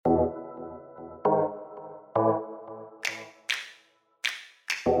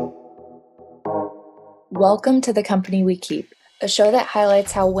Welcome to The Company We Keep, a show that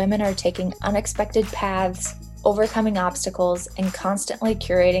highlights how women are taking unexpected paths, overcoming obstacles, and constantly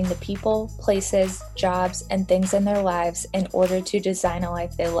curating the people, places, jobs, and things in their lives in order to design a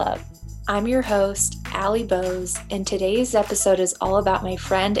life they love. I'm your host, Allie Bose, and today's episode is all about my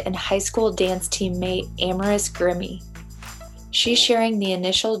friend and high school dance teammate, Amaris Grimmy. She's sharing the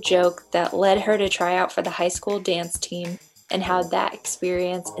initial joke that led her to try out for the high school dance team and how that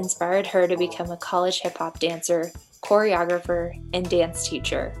experience inspired her to become a college hip-hop dancer, choreographer, and dance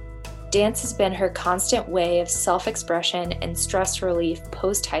teacher. Dance has been her constant way of self-expression and stress relief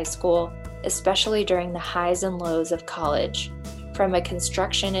post-high school, especially during the highs and lows of college. From a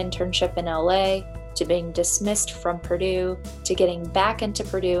construction internship in LA, to being dismissed from Purdue, to getting back into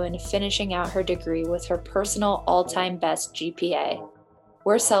Purdue and finishing out her degree with her personal all-time best GPA.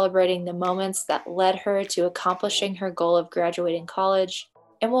 We're celebrating the moments that led her to accomplishing her goal of graduating college,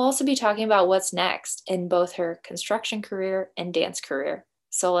 and we'll also be talking about what's next in both her construction career and dance career.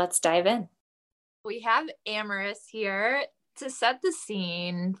 So let's dive in. We have Amaris here to set the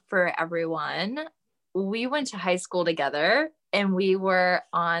scene for everyone. We went to high school together and we were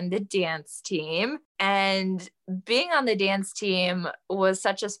on the dance team, and being on the dance team was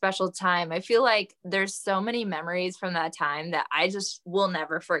such a special time. I feel like there's so many memories from that time that I just will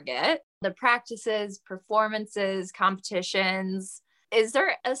never forget. The practices, performances, competitions. Is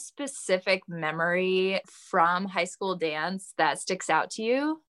there a specific memory from high school dance that sticks out to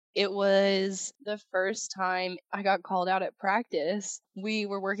you? It was the first time I got called out at practice. We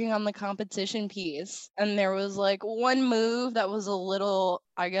were working on the competition piece, and there was like one move that was a little,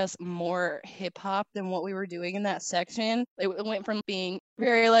 I guess, more hip hop than what we were doing in that section. It went from being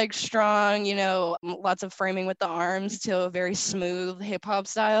very like strong, lots of framing with the arms to a very smooth hip hop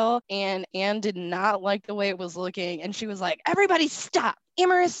style. And Anne did not like the way it was looking, and she was like, "Everybody stop.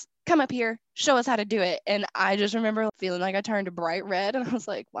 Amaris, come up here, show us how to do it." And I just remember feeling like I turned bright red, and I was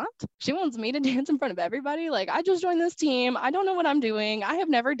like, what? She wants me to dance in front of everybody? Like, I just joined this team. I don't know what I'm doing. I have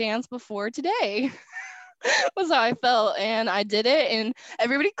never danced before today. Was how I felt, and I did it, and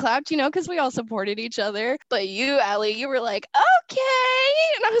everybody clapped, because we all supported each other. But you, Allie, you were like,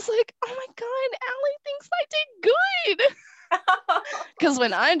 okay, and I was like, oh my god, Allie thinks I did good. Because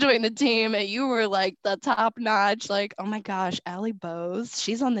when I joined the team, you were like the top notch, like, oh my gosh, Allie Bose,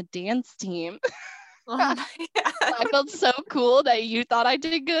 she's on the dance team. Oh my God. I felt so cool that you thought I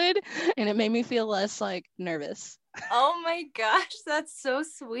did good, and it made me feel less like nervous. Oh my gosh, that's so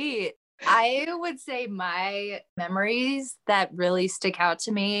sweet. I would say my memories that really stick out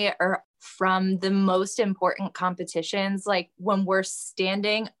to me are from the most important competitions, like when we're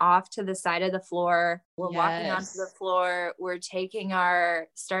standing off to the side of the floor, we're walking onto the floor, we're taking our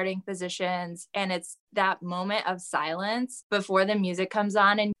starting positions, and it's that moment of silence before the music comes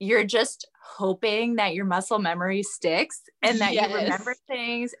on, and you're just hoping that your muscle memory sticks and that you remember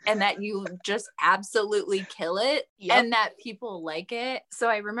things and that you just absolutely kill it and that people like it. So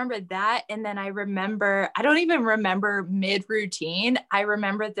I remember that. And then I don't even remember mid-routine. I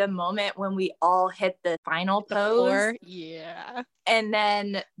remember the moment when we all hit the final pose. Yeah. And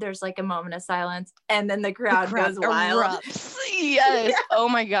then there's like a moment of silence, and then the crowd goes wild. Yes. Yeah. Oh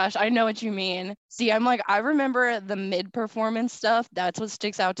my gosh, I know what you mean. See, I remember the mid-performance stuff. That's what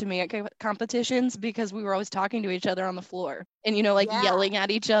sticks out to me at competitions, because we were always talking to each other on the floor and, yelling at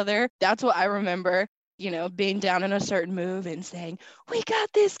each other. That's what I remember. Being down in a certain move and saying, "We got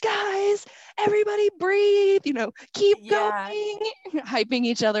this, guys. Everybody breathe, keep going," hyping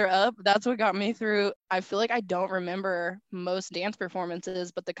each other up. That's what got me through. I feel like I don't remember most dance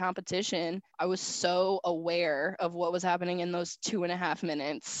performances, but the competition, I was so aware of what was happening in those 2.5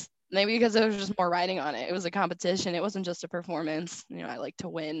 minutes. Maybe because there was just more writing on it. It was a competition. It wasn't just a performance. I like to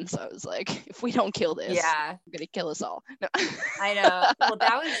win. So I was like, if we don't kill this, I'm going to kill us all. No. I know. Well,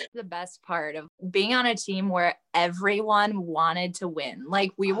 that was the best part of being on a team where everyone wanted to win.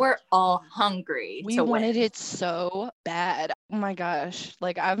 Like, we were all hungry to win. We wanted it so bad. Oh my gosh.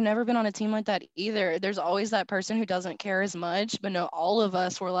 Like, I've never been on a team like that either. There's always that person who doesn't care as much, but no, all of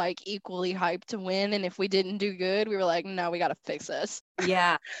us were like equally hyped to win. And if we didn't do good, we were like, no, we got to fix this.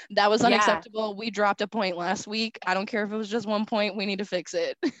 Yeah. That was unacceptable. We dropped a point last week. I don't care if it was just 1 point. We need to fix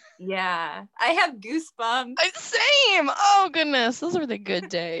it. Yeah. I have goosebumps. Same. Oh, goodness. Those were the good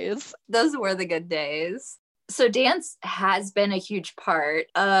days. Those were the good days. So dance has been a huge part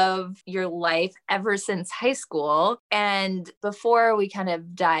of your life ever since high school. And before we kind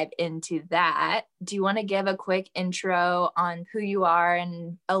of dive into that, do you want to give a quick intro on who you are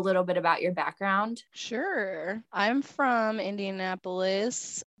and a little bit about your background? Sure. I'm from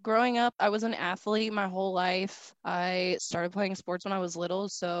Indianapolis, Growing up, I was an athlete my whole life. I started playing sports when I was little,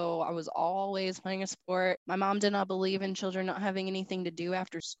 so I was always playing a sport. My mom did not believe in children not having anything to do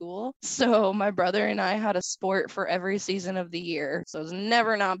after school. So my brother and I had a sport for every season of the year. So I was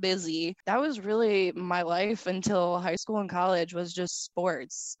never not busy. That was really my life until high school and college was just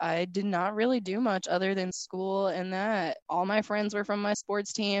sports. I did not really do much other than school and that. All my friends were from my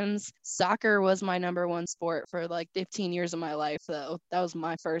sports teams. Soccer was my number one sport for like 15 years of my life, though. That was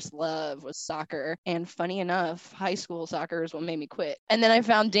my first love, was soccer. And funny enough, high school soccer is what made me quit. And then I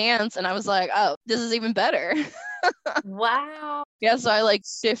found dance and I was like, oh, this is even better. Wow. Yeah, so I like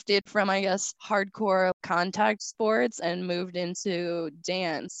shifted from, I guess, hardcore contact sports and moved into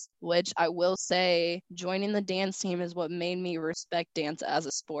dance, which I will say joining the dance team is what made me respect dance as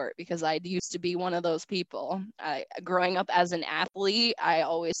a sport, because I used to be one of those people. Growing up as an athlete, I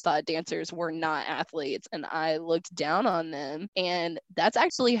always thought dancers were not athletes and I looked down on them. And that's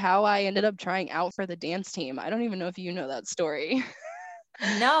actually how I ended up trying out for the dance team. I don't even know if you know that story.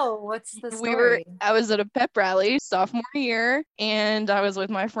 No, what's the story? I was at a pep rally sophomore year and I was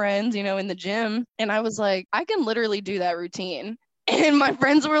with my friends, in the gym. And I was like, I can literally do that routine. And my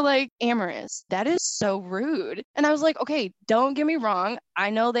friends were like, Amaris, that is so rude. And I was like, okay, don't get me wrong. I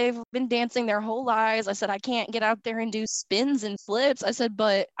know they've been dancing their whole lives. I said, I can't get out there and do spins and flips. I said,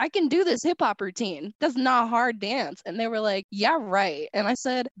 but I can do this hip hop routine. That's not hard dance. And they were like, yeah, right. And I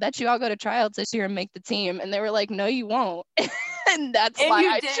said, bet you I'll go to tryouts this year and make the team. And they were like, no, you won't. And that's And why you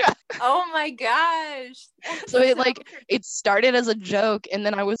I did. tried. Oh my gosh. So it started as a joke, and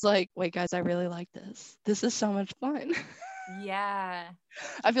then I was like, wait guys, I really like this. This is so much fun. Yeah.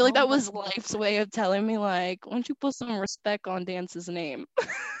 I feel like Oh that my was life's way of telling me, like, why don't you put some respect on Dance's name?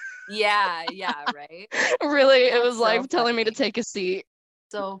 Yeah, right. Really, it That's was so life telling me to funny. take a seat.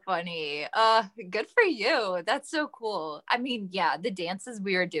 So funny. Good for you. That's so cool. I mean, yeah, the dances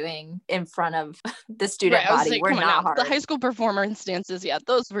we were doing in front of the Right, student I was body like, were come on now. not The hard. high school performance dances, yeah,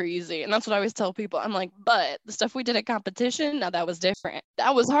 those were easy. And that's what I always tell people. I'm like, but the stuff we did at competition, now that was different.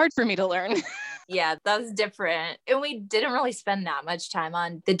 That was hard for me to learn. Yeah, that was different. And we didn't really spend that much time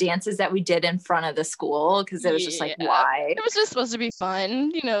on the dances that we did in front of the school because it was just like, Yeah. why? It was just supposed to be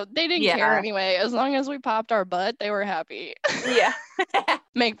fun. They didn't care Yeah. anyway. As long as we popped our butt, they were happy. Yeah.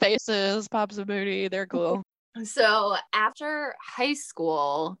 Make faces, pops a booty. They're cool. So after high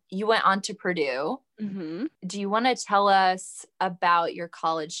school, you went on to Purdue. Hmm. Do you want to tell us about your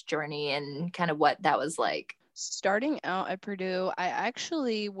college journey and kind of what that was like? Starting out at Purdue, I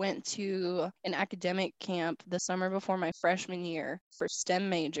actually went to an academic camp the summer before my freshman year for STEM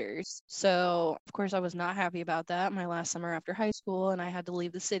majors. So, of course, I was not happy about that my last summer after high school, and I had to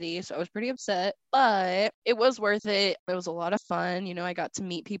leave the city. So, I was pretty upset, but it was worth it. It was a lot of fun. I got to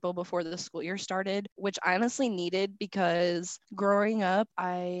meet people before the school year started, which I honestly needed because growing up,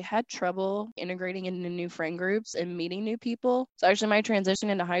 I had trouble integrating into new friend groups and meeting new people. So, actually, my transition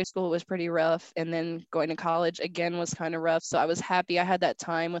into high school was pretty rough, and then going to college again was kind of rough. So I was happy I had that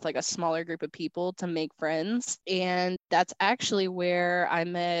time with like a smaller group of people to make friends. And that's actually where I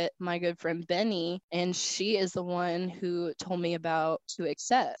met my good friend Benny. And she is the one who told me about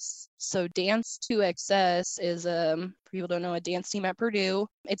 2XS. So Dance 2XS is for people who don't know, a dance team at Purdue.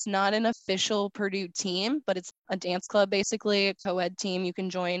 It's not an official Purdue team, but it's a dance club, basically a co-ed team. You can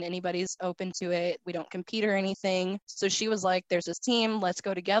join, anybody's open to it. We don't compete or anything. So she was like, there's this team, let's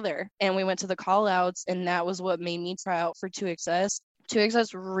go together. And we went to the call outs, and that was what made me try out for 2XS. 2XS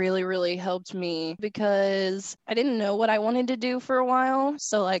really, really helped me because I didn't know what I wanted to do for a while.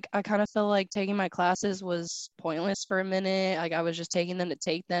 So I kind of felt like taking my classes was pointless for a minute. Like I was just taking them to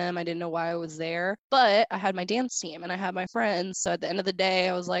take them. I didn't know why I was there, but I had my dance team and I had my friends. So at the end of the day,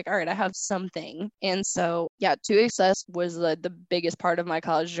 I was like, all right, I have something. And so yeah, 2XS was the biggest part of my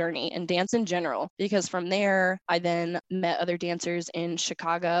college journey and dance in general, because from there, I then met other dancers in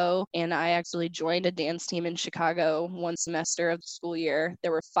Chicago, and I actually joined a dance team in Chicago one semester of the school year.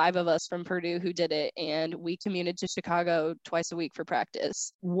 There were 5 of us from Purdue who did it, and we commuted to Chicago twice a week for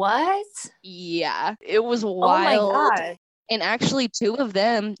practice. What? Yeah, it was Oh my wild. God. And actually, 2 of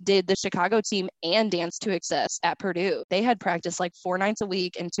them did the Chicago team and Dance 2XS at Purdue. They had practice like 4 nights a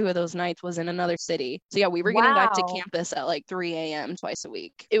week, and 2 of those nights was in another city. So yeah, we were getting back to Wow. campus at like 3 a.m. twice a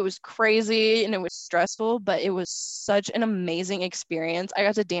week. It was crazy and it was stressful, but it was such an amazing experience. I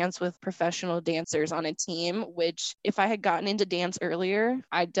got to dance with professional dancers on a team, which if I had gotten into dance earlier,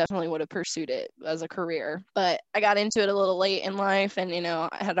 I definitely would have pursued it as a career. But I got into it a little late in life, and I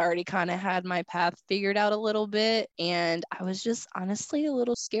had already kind of had my path figured out a little bit, and I I was just honestly a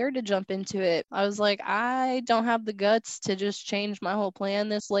little scared to jump into it. I was like, I don't have the guts to just change my whole plan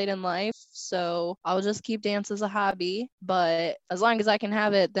this late in life. So I'll just keep dance as a hobby. But as long as I can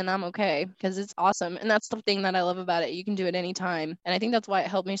have it, then I'm okay because it's awesome. And that's the thing that I love about it. You can do it anytime. And I think that's why it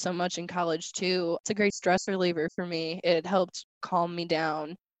helped me so much in college too. It's a great stress reliever for me. It helped calm me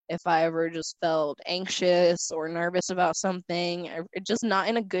down if I ever just felt anxious or nervous about something, or just not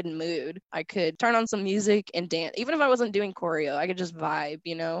in a good mood. I could turn on some music and dance. Even if I wasn't doing choreo, I could just vibe,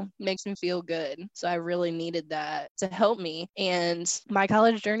 makes me feel good. So I really needed that to help me. And my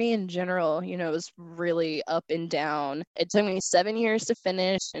college journey in general, was really up and down. It took me 7 years to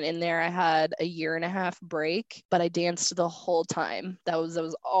finish. And in there, I had a 1.5 year break, but I danced the whole time. That was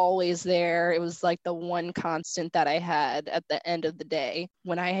always there. It was like the one constant that I had at the end of the day.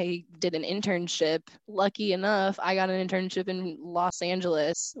 When I did an internship, lucky enough, I got an internship in Los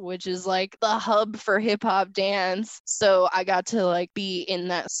Angeles, which is like the hub for hip hop dance. So I got to like be in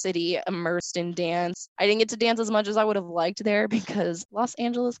that city immersed in dance. I didn't get to dance as much as I would have liked there because Los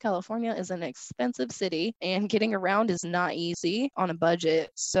Angeles, California is an expensive city and getting around is not easy on a budget.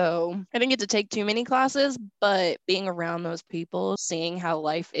 So I didn't get to take too many classes, but being around those people, seeing how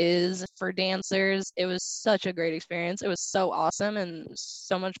life is for dancers, it was such a great experience. It was so awesome and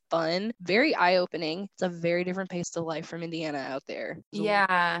so much fun. Very eye-opening. It's a very different pace of life from Indiana out there. It's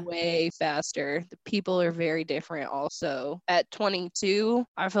Yeah. way faster. The people are very different also. At 22,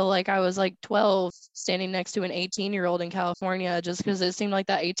 I feel like I was like 12 standing next to an 18-year-old in California just because it seemed like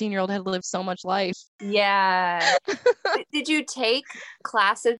that 18-year-old had lived so much life. Yeah. Did you take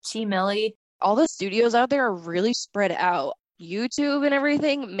classes, Chi Millie? All the studios out there are really spread out. YouTube and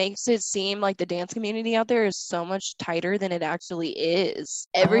everything makes it seem like the dance community out there is so much tighter than it actually is.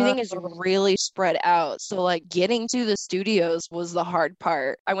 Everything is really spread out. So like getting to the studios was the hard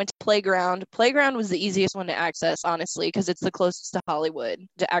part. I went to Playground. Playground was the easiest one to access, honestly, because it's the closest to Hollywood,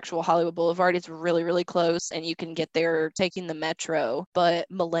 to actual Hollywood Boulevard. It's really, really close and you can get there taking the metro. But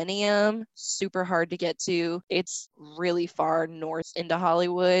Millennium, super hard to get to. It's really far north into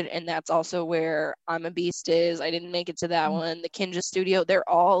Hollywood, and that's also where I'm a Beast is. I didn't make it to that one. The Kinja Studio, they're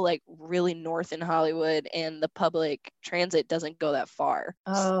all like really north in Hollywood, and the public transit doesn't go that far.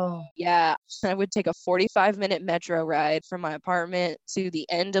 Oh. Yeah, I would take a 45-minute metro ride from my apartment to the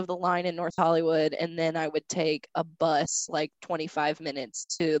end of the line in North Hollywood, and then I would take a bus like 25 minutes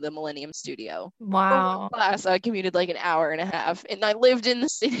to the Millennium Studio. Wow. For one class, I commuted like an hour and a half, and I lived in the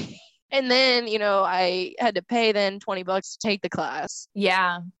city. And then, I had to pay then $20 to take the class.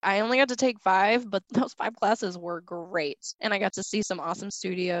 Yeah. I only got to take 5, but those 5 classes were great. And I got to see some awesome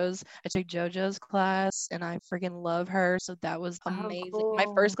studios. I took JoJo's class and I freaking love her. So that was amazing. cool. My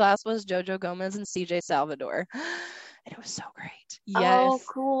first class was JoJo Gomez and CJ Salvador. And it was so great. Oh, Yes.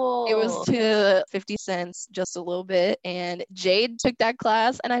 cool. It was to 50 cents, just a little bit. And Jade took that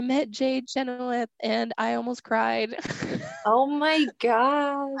class and I met Jade Chenoweth and I almost cried. Oh my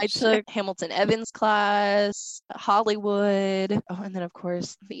gosh. I took Hamilton Evans class, Hollywood. Oh, and then of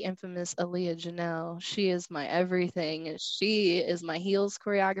course the infamous Aaliyah Janelle. She is my everything. And she is my heels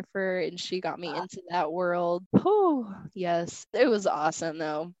choreographer and she got me into that world. Whew, yes. It was awesome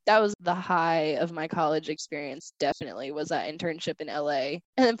though. That was the high of my college experience, definitely, was that internship in LA.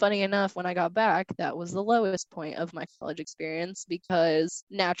 And then funny enough, when I got back, that was the lowest point of my college experience because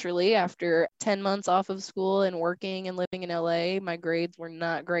naturally after 10 months off of school and working and living in LA, my grades were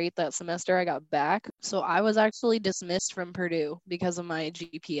not great that semester I got back. So I was actually dismissed from Purdue because of my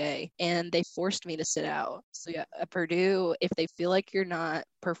GPA and they forced me to sit out. So yeah, at Purdue, if they feel like you're not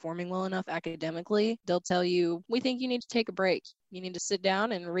performing well enough academically, they'll tell you, we think you need to take a break. You need to sit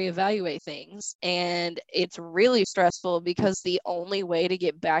down and reevaluate things. And it's really stressful because the only way to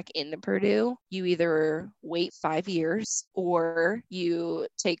get back into Purdue, you either wait 5 years or you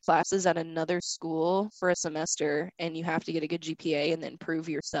take classes at another school for a semester and you have to get a good GPA and then prove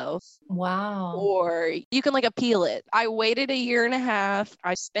yourself. Wow. Or you can like appeal it. I waited a 1.5 years.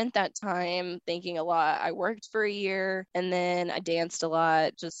 I spent that time thinking a lot. I worked for a year and then I danced a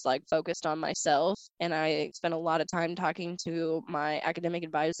lot, just like focused on myself. And I spent a lot of time talking to my academic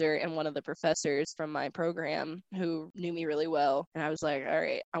advisor and one of the professors from my program who knew me really well. And I was like, all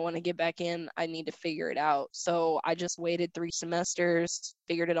right, I want to get back in. I need to figure it out. So I just waited 3 semesters,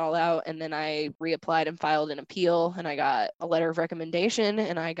 figured it all out. And then I reapplied and filed an appeal and I got a letter of recommendation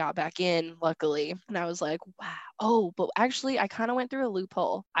and I got back in, luckily. And I was like, wow. Oh, but actually, I kind of went through a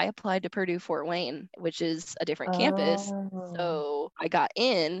loophole. I applied to Purdue Fort Wayne, which is a different campus. So I got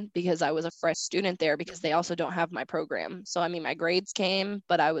in because I was a fresh student there because they also don't have my program. So, I mean, my grades came,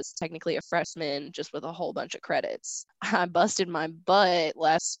 but I was technically a freshman just with a whole bunch of credits. I busted my butt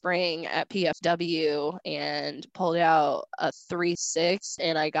last spring at PFW and pulled out a 3.6,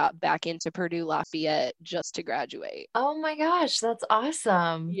 and I got back into Purdue Lafayette just to graduate. Oh my gosh, that's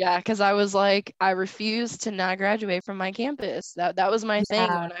awesome. Yeah, because I was like, I refused to not graduate from my campus. That was my thing.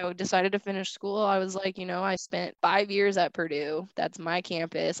 Yeah. When I decided to finish school, I was like, I spent 5 years at Purdue. That's my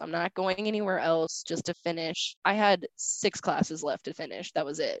campus. I'm not going anywhere else just to finish. I had 6 classes left to finish. That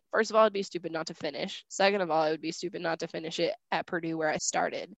was it. First of all, it'd be stupid not to finish. Second of all, it would be stupid not to finish it at Purdue where I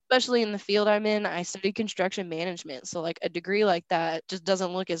started. Especially in the field I'm in, I studied construction management. So like a degree like that just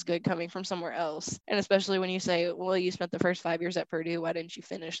doesn't look as good coming from somewhere else. And especially when you say, well, you spent the first 5 years at Purdue, why didn't you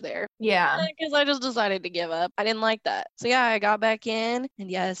finish there? Yeah. Because I just decided to give up. I didn't like that. So yeah, I got back in,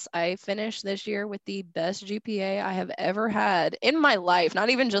 and yes, I finished this year with the best GPA I have ever had in my life, not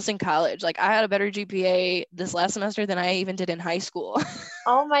even just in college. Like I had a better GPA this last semester than I even did in high school.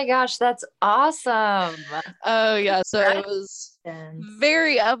 Oh my gosh, that's awesome. Oh yeah, so it was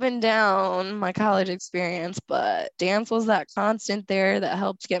very up and down, my college experience, but dance was that constant there that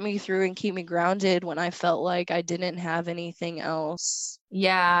helped get me through and keep me grounded when I felt like I didn't have anything else.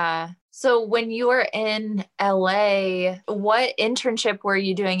 Yeah. So when you were in LA, what internship were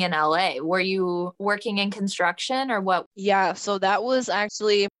you doing in LA? Were you working in construction or what? Yeah, so that was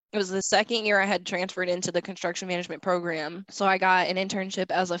actually, it was the second year I had transferred into the construction management program. So I got an internship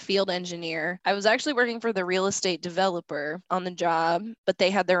as a field engineer. I was actually working for the real estate developer on the job, but they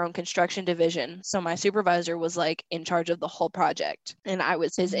had their own construction division. So my supervisor was like in charge of the whole project, and I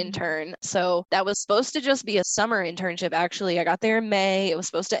was his intern. So that was supposed to just be a summer internship. Actually, I got there in May. It was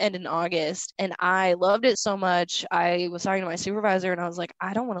supposed to end in August, and I loved it so much. I was talking to my supervisor and I was like,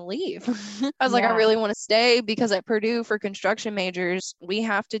 I don't want to leave. I was like, I really want to stay because at Purdue for construction majors, we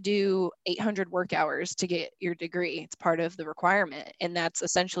have to do 800 work hours to get your degree. It's part of the requirement. And that's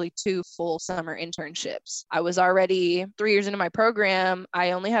essentially 2 full summer internships. I was already 3 years into my program.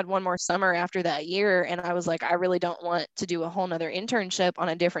 I only had 1 more summer after that year. And I was like, I really don't want to do a whole nother internship on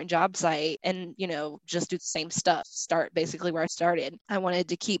a different job site and, just do the same stuff, start basically where I started. I wanted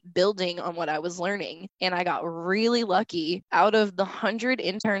to keep building on what I was learning. And I got really lucky. Out of the 100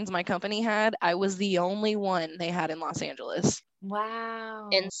 interns my company had, I was the only one they had in Los Angeles. Wow.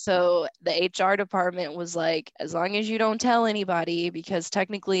 And so the HR department was like, as long as you don't tell anybody, because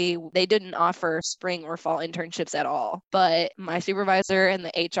technically they didn't offer spring or fall internships at all. But my supervisor and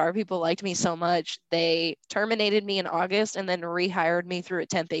the HR people liked me so much, they terminated me in August and then rehired me through a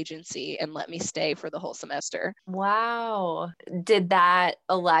temp agency and let me stay for the whole semester. Wow. Did that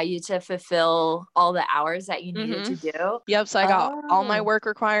allow you to fulfill all the hours that you needed to do? Yep. So I got all my work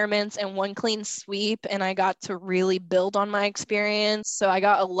requirements and 1 clean sweep, and I got to really build on my experience. So I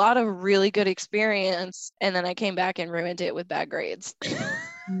got a lot of really good experience, and then I came back and ruined it with bad grades.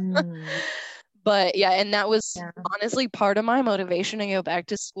 But yeah, and that was honestly part of my motivation to go back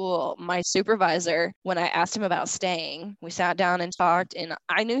to school. My supervisor, when I asked him about staying, we sat down and talked, and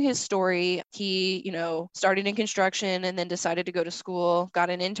I knew his story. He, started in construction and then decided to go to school,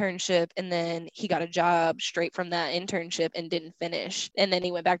 got an internship, and then he got a job straight from that internship and didn't finish. And then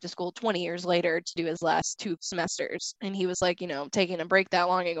he went back to school 20 years later to do his last 2 semesters. And he was like, taking a break that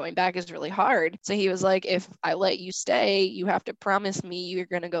long and going back is really hard. So he was like, if I let you stay, you have to promise me you're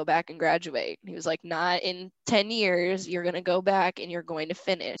going to go back and graduate. He was like, not in 10 years, you're going to go back and you're going to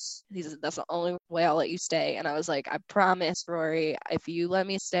finish. He said, that's the only way I'll let you stay. And I was like, I promise, Rory, if you let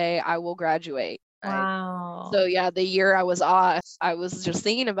me stay, I will graduate. Wow. So yeah, the year I was off, I was just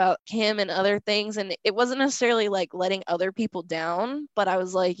thinking about him and other things. And it wasn't necessarily like letting other people down, but I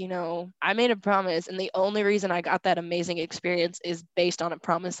was like, I made a promise. And the only reason I got that amazing experience is based on a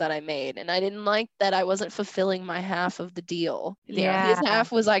promise that I made. And I didn't like that I wasn't fulfilling my half of the deal. His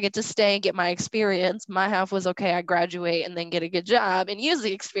half was I get to stay and get my experience. My half was, okay, I graduate and then get a good job and use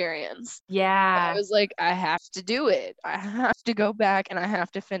the experience. Yeah. But I was like, I have to do it. I have to go back and I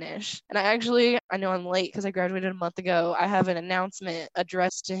have to finish. And I know I'm late because I graduated a month ago. I have an announcement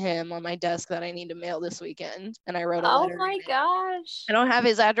addressed to him on my desk that I need to mail this weekend. And I wrote a letter. Oh my gosh. I don't have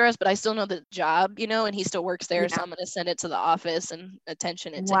his address, but I still know the job, and he still works there. So I'm going to send it to the office and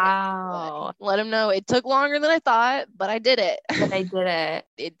attention it to him. Let him know it took longer than I thought, but I did it. But I did it.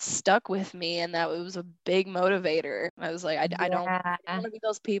 It stuck with me, and that it was a big motivator. I was like, I don't want to be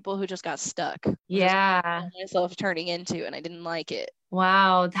those people who just got stuck. Yeah. Myself turning into, and I didn't like it.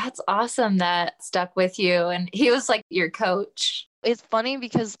 Wow, that's awesome that stuck with you. And he was like your coach. It's funny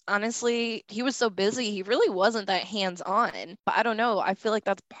because honestly, he was so busy, he really wasn't that hands-on. But I don't know, I feel like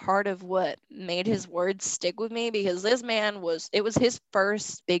that's part of what made his words stick with me, because this man it was his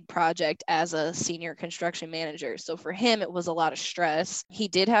first big project as a senior construction manager. So for him, it was a lot of stress. He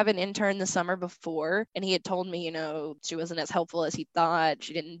did have an intern the summer before, and he had told me, she wasn't as helpful as he thought.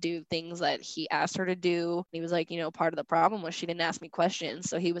 She didn't do things that he asked her to do. And he was like, part of the problem was she didn't ask me questions.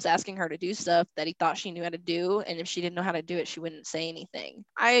 So he was asking her to do stuff that he thought she knew how to do. And if she didn't know how to do it, she wouldn't say anything.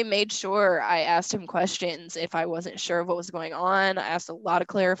 I made sure I asked him questions if I wasn't sure of what was going on. I asked a lot of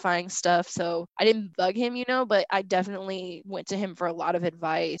clarifying stuff. So I didn't bug him, but I definitely went to him for a lot of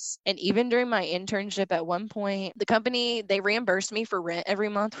advice. And even during my internship at one point, the company, they reimbursed me for rent every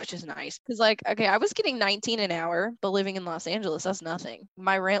month, which is nice. Because okay, I was getting 19 an hour, but living in Los Angeles, that's nothing.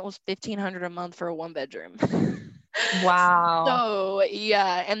 My rent was $1,500 a month for a 1-bedroom. Wow. So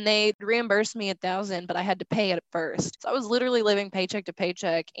yeah, and they reimbursed me $1,000, but I had to pay it first. So I was literally living paycheck to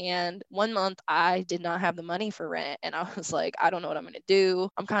paycheck. And one month I did not have the money for rent, and I was like, I don't know what I'm gonna do.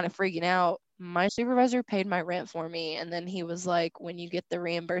 I'm kind of freaking out. My supervisor paid my rent for me, and then he was like, when you get the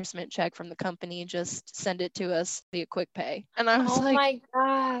reimbursement check from the company, just send it to us via quick pay. And I was Oh my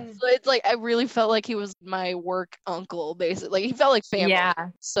God. so it's like I really felt like he was my work uncle, basically. Like, he felt like family. Yeah.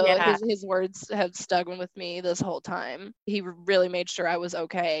 So Yeah. his words have stuck with me this whole time. He really made sure I was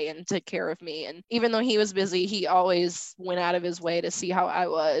okay and took care of me. And even though he was busy, he always went out of his way to see how I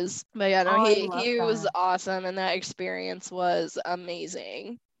was. But yeah, no, Oh, I love he was that. awesome, and that experience was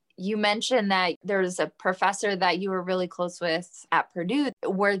amazing. You mentioned that there's a professor that you were really close with at Purdue.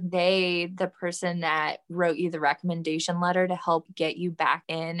 Were they the person that wrote you the recommendation letter to help get you back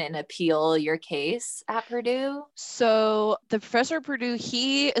in and appeal your case at Purdue? So the professor at Purdue,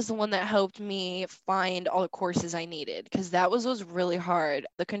 he is the one that helped me find all the courses I needed, because that was really hard.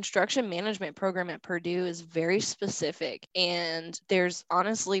 The construction management program at Purdue is very specific, and there's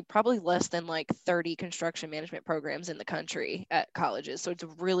honestly probably less than 30 construction management programs in the country at colleges. So it's a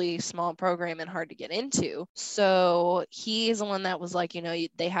really small program and hard to get into. So he is the one that was like,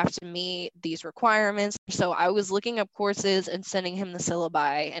 they have to meet these requirements. So I was looking up courses and sending him the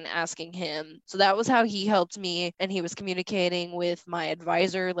syllabi and asking him. So that was how he helped me. And he was communicating with my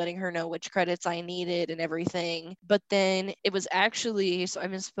advisor, letting her know which credits I needed and everything. But then it was actually, so I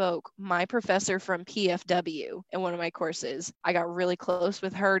misspoke, my professor from PFW in one of my courses. I got really close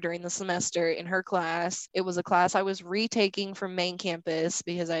with her during the semester in her class. It was a class I was retaking from main campus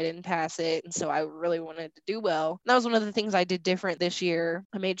because I didn't pass it. And so I really wanted to do well. And that was one of the things I did different this year.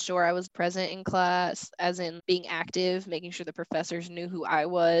 I made sure I was present in class, as in being active, making sure the professors knew who I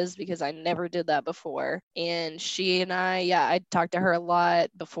was, because I never did that before. And she and I talked to her a lot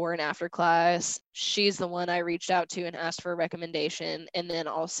before and after class. She's the one I reached out to and asked for a recommendation. And then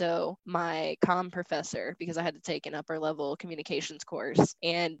also my comm professor, because I had to take an upper level communications course.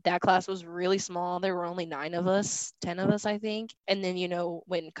 And that class was really small. There were only 10 of us, I think. And then,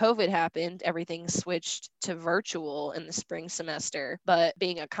 when COVID happened, everything switched to virtual in the spring semester. But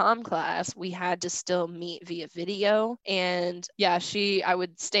being a comm class, we had to still meet via video. And yeah, I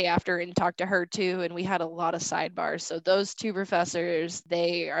would stay after and talk to her too. And we had a lot of sidebars. So those two professors,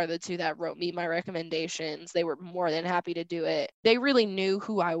 they are the two that wrote me my recommendations. They were more than happy to do it. They really knew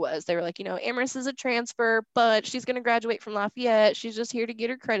who I was. They were like, Amherst is a transfer, but she's going to graduate from Lafayette. She's just here to get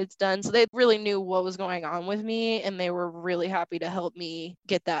her credits done. So they really knew what was going on with me, and they were really happy to help me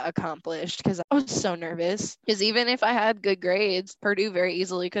get that accomplished, because I was so nervous. Because even if I had good grades, Purdue very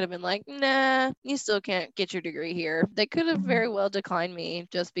easily could have been like, nah, you still can't get your degree here. They could have very well declined me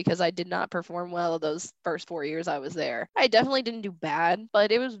just because I did not perform well those first 4 years I was there. I definitely didn't do bad,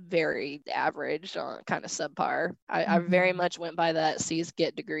 but it was very average, kind of subpar. I very much went by that C's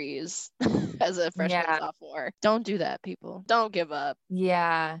get degrees as a freshman, sophomore. Don't do that, people. Don't give up.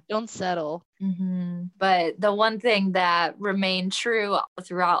 Yeah. Don't settle. But the one thing that remained true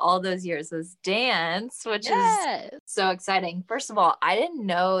throughout all those years was dance, which is so exciting. First of all, I didn't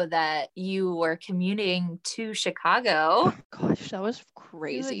know that you were commuting to Chicago. Gosh, that was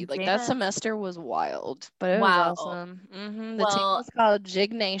crazy. That semester was wild, but it was awesome. The team was called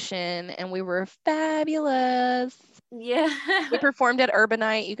Jig Nation, and we were fabulous. Yeah. We performed at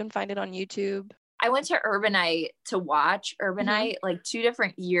Urbanite. You can find it on YouTube. I went to Urbanite to watch Urbanite 2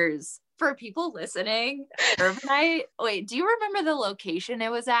 different years. For people listening, Urbanite, wait, do you remember the location it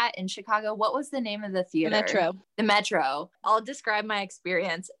was at in Chicago? What was the name of the theater? Metro. The Metro. I'll describe my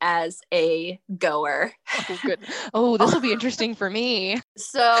experience as a goer. Oh, good. Oh, this will be interesting for me.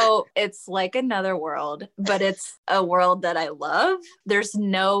 So it's like another world, but it's a world that I love. There's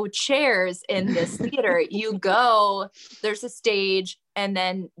no chairs in this theater. You go, there's a stage, and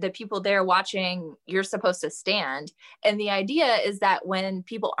then the people there watching, you're supposed to stand. And the idea is that when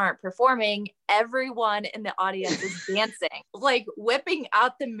people aren't performing, everyone in the audience is dancing, like whipping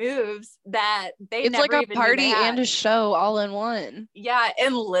out the moves that they It's never like a even knew they party had. and a show all in one. Yeah,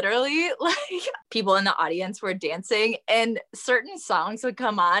 and literally, like, people in the audience were dancing, and certain songs would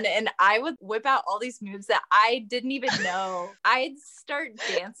come on, and I would whip out all these moves that I didn't even know. I'd start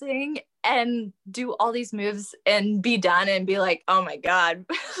dancing and do all these moves and be done and be like, oh my God,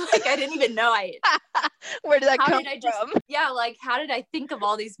 like I didn't even know Where did that how come did I just, from? yeah, like how did I think of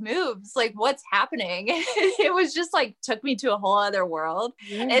all these moves? Like what's happening? It was just like took me to a whole other world.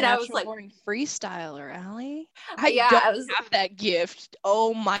 You're a And I was like, natural-born freestyler, Allie. I yeah, don't I was have that gift.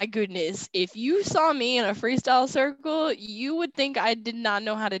 Oh my goodness. If you saw me in a freestyle circle, you would think I did not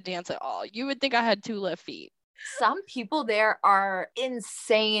know how to dance at all. You would think I had two left feet. some people there are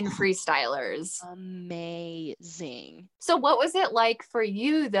insane freestylers. Amazing. So what was it like for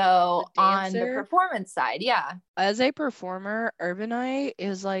you though on the dancer? performance side? Yeah. As a performer, Urbanite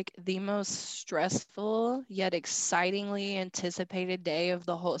is like the most stressful yet excitingly anticipated day of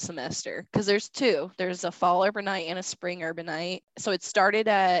the whole semester. Because there's two. There's a fall Urbanite and a spring Urbanite. So it started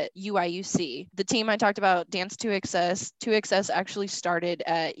at UIUC. The team I talked about, Dance 2XS, 2XS actually started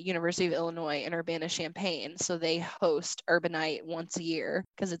at University of Illinois in Urbana-Champaign. So they host Urbanite once a year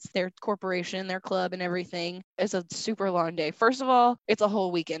because it's their corporation, their club, and everything. It's a super long day. First of all, it's a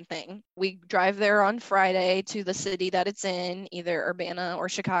whole weekend thing. We drive there on Friday to the city that it's in, either Urbana or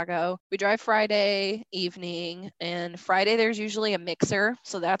Chicago. We drive Friday evening, and Friday there's usually a mixer,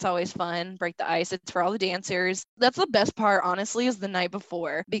 so that's always fun. Break the ice. It's for all the dancers. That's the best part, honestly, is the night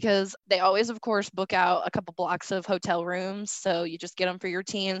before, because they always, of course, book out a couple blocks of hotel rooms, so you just get them for your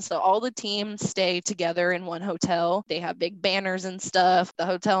team. So all the teams stay together in one hotel. They have big banners and stuff. The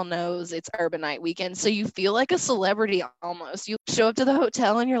hotel knows it's Urbanite weekend, so you feel like a celebrity almost. You show up to the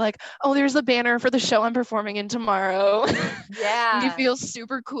hotel and you're like, oh, there's the banner for the show I'm performing in tomorrow. Yeah. You feel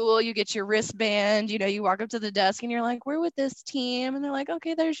super cool. You get your wristband, you walk up to the desk and you're like, we're with this team. And they're like,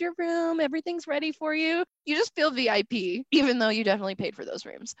 okay, there's your room. Everything's ready for you. You just feel VIP, even though you definitely paid for those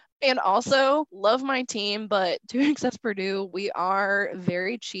rooms. And also, love my team, but 2XS Purdue, we are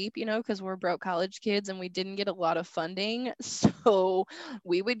very cheap, because we're broke college kids and we didn't get a lot of funding. So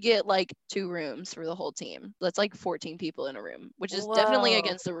we would get like 2 rooms for the whole team. That's like 14 people in a room, which is definitely Whoa.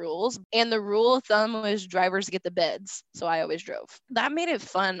 against the rules. And the rule of thumb was drivers get the beds. So I always drove. That made it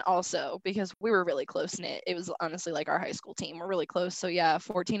fun also because we were really close knit. It was honestly like our high school team. We're really close. So yeah,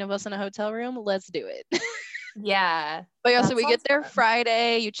 14 of us in a hotel room. Let's do it. Yeah. But yeah, That so we get sounds there fun.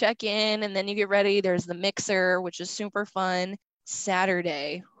 Friday, you check in, and then you get ready. There's the mixer, which is super fun.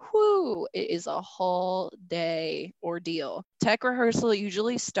 Saturday, it is a whole day ordeal. Tech rehearsal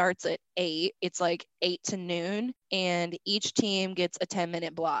usually starts at 8. It's like 8 to noon, and each team gets a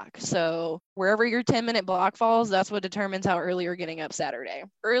 10-minute block. So wherever your 10-minute block falls, that's what determines how early you're getting up Saturday.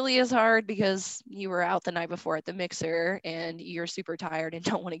 Early is hard because you were out the night before at the mixer and you're super tired and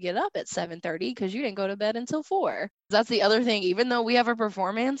don't want to get up at 7:30 because you didn't go to bed until 4. That's the other thing. Even though we have a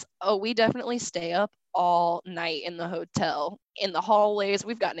performance, we definitely stay up all night in the hotel, in the hallways.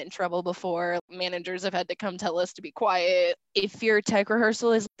 We've gotten in trouble before. Managers have had to come tell us to be quiet. If your tech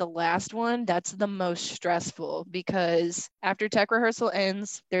rehearsal is the last one, that's the most stressful because after tech rehearsal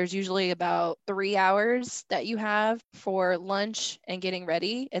ends, there's usually about 3 hours that you have for lunch and getting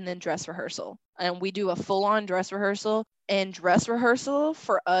ready and then dress rehearsal. And we do a full-on dress rehearsal. And dress rehearsal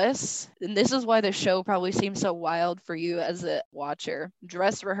for us, and this is why the show probably seems so wild for you as a watcher,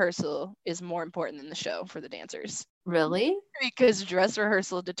 dress rehearsal is more important than the show for the dancers. Really? Because dress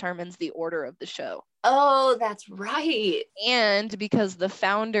rehearsal determines the order of the show. Oh, that's right. And because the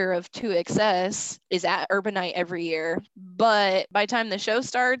founder of 2XS is at Urbanite every year, but by the time the show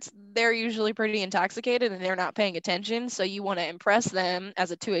starts, they're usually pretty intoxicated and they're not paying attention. So you want to impress them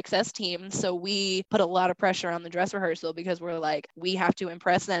as a 2XS team. So we put a lot of pressure on the dress rehearsal because we're like, we have to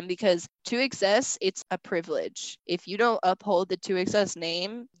impress them because 2XS, it's a privilege. If you don't uphold the 2XS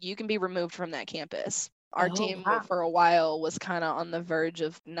name, you can be removed from that campus. Our team for a while was kind of on the verge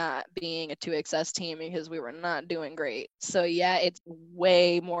of not being a 2XS team because we were not doing great. So yeah, it's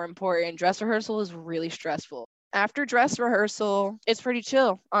way more important. Dress rehearsal is really stressful. After dress rehearsal, it's pretty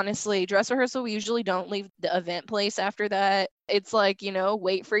chill, honestly. Dress rehearsal, we usually don't leave the event place after that. It's like,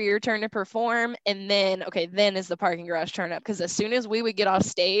 wait for your turn to perform. And then is the parking garage turn up. Because as soon as we would get off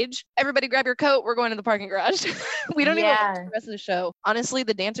stage, everybody grab your coat. We're going to the parking garage. We don't even watch the rest of the show. Honestly,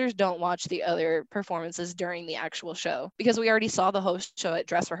 the dancers don't watch the other performances during the actual show because we already saw the host show at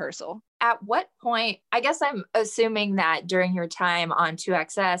dress rehearsal. At what point, I guess I'm assuming that during your time on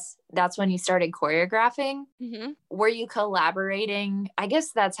 2XS, that's when you started choreographing. Mm-hmm. Were you collaborating? I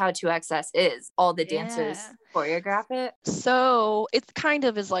guess that's how 2XS is. All the dancers Yeah. choreograph it. So it kind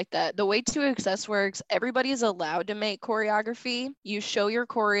of is like that. The way 2XS works, everybody is allowed to make choreography. You show your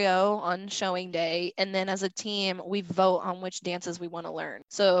choreo on showing day, and then as a team, we vote on which dances we want to learn.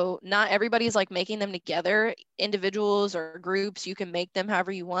 So not everybody's like making them together. Individuals or groups, you can make them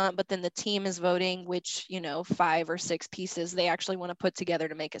however you want, but then the team is voting which, 5 or 6 pieces they actually want to put together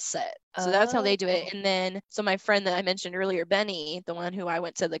to make a set. So that's how they do it. And then, so my friend that I mentioned earlier, Benny, the one who I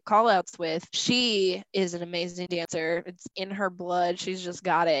went to the call outs with, she is an amazing dancer. It's in her blood. She's just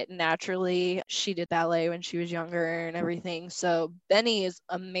got it naturally. She did ballet when she was younger and everything. So Benny is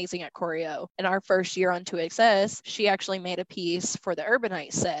amazing at choreo. In our first year on 2XS, she actually made a piece for the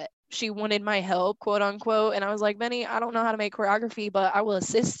Urbanite set. She wanted my help, quote unquote. And I was like, Benny, I don't know how to make choreography, but I will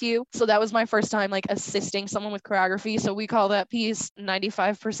assist you. So that was my first time like assisting someone with choreography. So we call that piece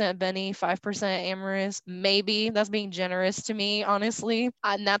 95% Benny, 5% Amorous. Maybe that's being generous to me, honestly.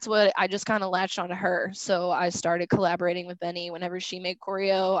 And that's what I just kind of latched onto her. So I started collaborating with Benny whenever she made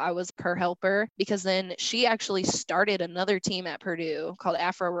choreo. I was her helper because then she actually started another team at Purdue called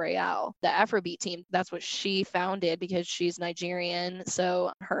Afro Royale, the Afrobeat team. That's what she founded because she's Nigerian.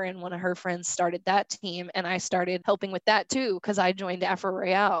 So her and one of her friends started that team, and I started helping with that too because I joined Afro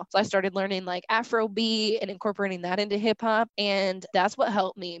Royale. So I started learning like Afrobeat and incorporating that into hip hop, and that's what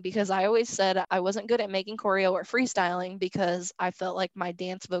helped me because I always said I wasn't good at making choreo or freestyling because I felt like my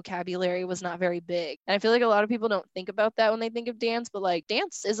dance vocabulary was not very big. And I feel like a lot of people don't think about that when they think of dance, but like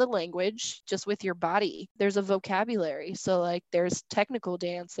dance is a language just with your body. There's a vocabulary. So like there's technical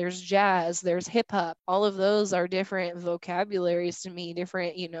dance, there's jazz, there's hip hop. All of those are different vocabularies to me,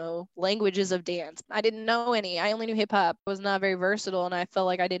 different, languages of dance. I didn't know any. I only knew hip hop. I was not very versatile, and I felt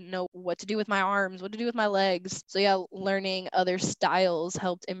like I didn't know what to do with my arms, what to do with my legs. So yeah, learning other styles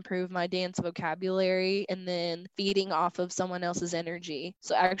helped improve my dance vocabulary and then feeding off of someone else's energy.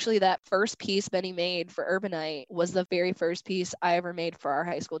 So actually that first piece Benny made for Urbanite was the very first piece I ever made for our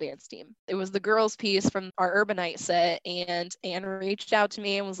high school dance team. It was the girls piece from our Urbanite set, and Anne reached out to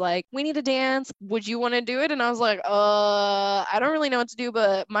me and was like, we need a dance. Would you want to do it? And I was like, I don't really know what to do,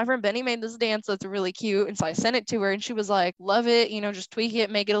 but my friend Benny made this dance that's really cute. And so I sent it to her and she was like, love it, just tweak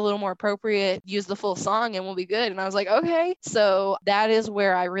it, make it a little more appropriate, use the full song and we'll be good. And I was like, okay. So that is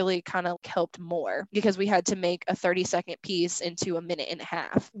where I really kind of helped more because we had to make a 30-second piece into a minute and a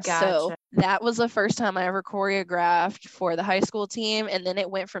half. Gotcha. So that was the first time I ever choreographed for the high school team. And then it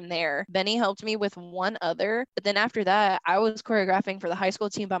went from there. Benny helped me with one other, but then after that, I was choreographing for the high school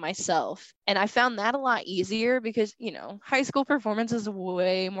team by myself. And I found that a lot easier because, high school performance is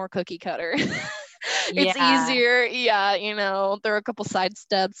way more cookie cutter. It's easier. Yeah, there are a couple side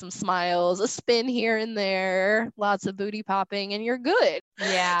steps, some smiles, a spin here and there, lots of booty popping, and you're good.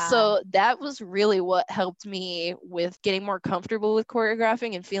 Yeah. So that was really what helped me with getting more comfortable with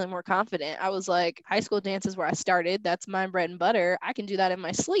choreographing and feeling more confident. I was like, high school dance is where I started. That's my bread and butter. I can do that in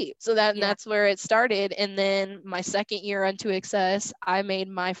my sleep. So that's where it started. And then my second year on 2XS, I made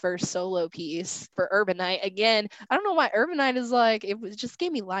my first solo piece for Urbanite. Again, I don't know why Urbanite is like, just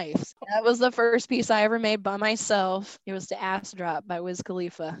gave me life. So that was the first piece I ever made by myself. It was to Ass Drop by Wiz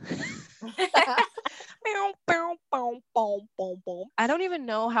Khalifa. I don't even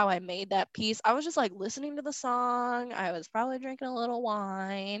know how I made that piece. I was just like listening to the song. I was probably drinking a little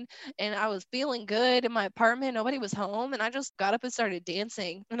wine and I was feeling good in my apartment. Nobody was home and I just got up and started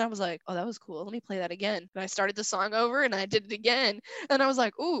dancing. And I was like, oh, that was cool. Let me play that again. And I started the song over and I did it again. And I was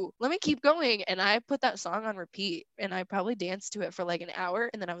like, ooh, let me keep going. And I put that song on repeat and I probably danced to it for like an hour.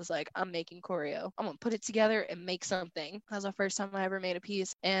 And then I was like, I'm making choreo. I'm going to put it together and make something. That was the first time I ever made a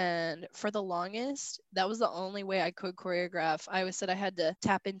piece. And for the longest, that was the only way I could choreograph. I always said I had to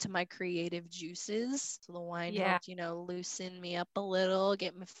tap into my creative juices. So the wine helped, loosen me up a little,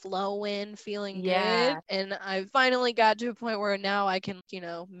 get me flowing, feeling good. And I finally got to a point where now I can,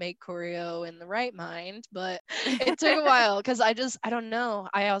 make choreo in the right mind. But it took a while because I don't know.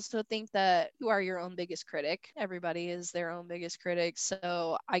 I also think that you are your own biggest critic. Everybody is their own biggest critic.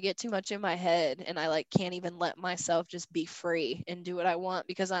 So I get too much in my head and I can't even let myself just be free and do what I want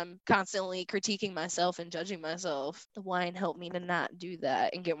because I'm constantly critiquing myself and judging myself. The wine helped me to not do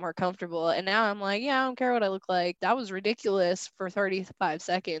that and get more comfortable. And now I'm like, yeah, I don't care what I look like. That was ridiculous for 35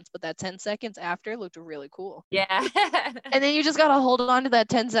 seconds, but that 10 seconds after looked really cool. Yeah. And then you just got to hold on to that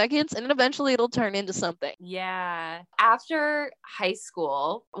 10 seconds and then eventually it'll turn into something. Yeah. After high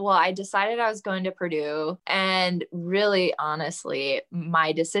school, well, I decided I was going to Purdue. And really, honestly,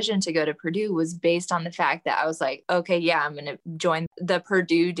 my decision to go to Purdue was based on the fact that I was like, okay, yeah, I'm going to join the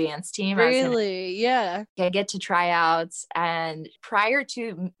Purdue dance team. Really? Yeah. I get to tryouts. And prior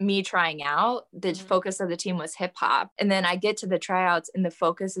to me trying out, the focus of the team was hip hop. And then I get to the tryouts and the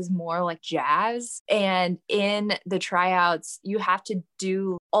focus is more like jazz. And in the tryouts, you have to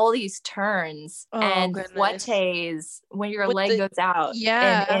do all these turns and fouettes when your leg goes out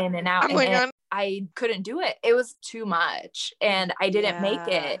and in and out. And I couldn't do it. It was too much and I didn't make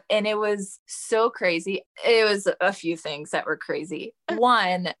it. And it was so crazy. It was a few things that were crazy.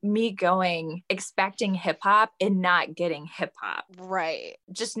 One, me going, expecting hip hop and not getting hip hop. Right.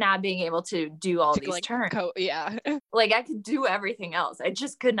 Just not being able to do all these turns. Like I could do everything else. I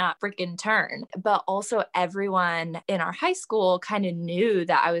just could not freaking turn. But also everyone in our high school kind of knew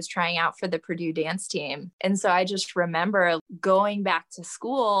that I was trying out for the Purdue dance team. And so I just remember going back to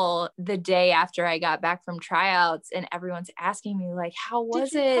school the day after I got back from tryouts and everyone's asking me like, how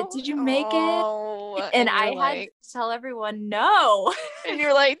was it? Did you make it? And I had to tell everyone no. And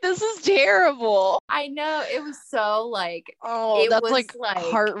you're like, this is terrible. I know. It was so like, that's like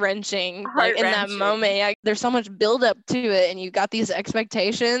heart-wrenching. Like in that moment, there's so much buildup to it and you got these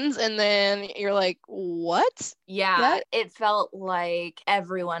expectations and then you're like, what? Yeah, it felt like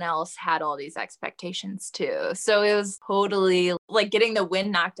everyone else had all these expectations too. So it was totally like getting the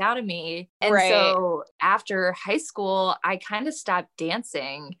wind knocked out of me. And so after high school, I kind of stopped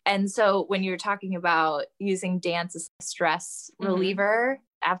dancing. And so when you're talking about using dance as a stress reliever,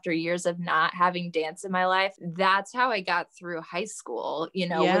 after years of not having dance in my life, that's how I got through high school,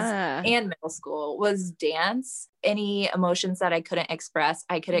 and middle school was dance. Any emotions that I couldn't express,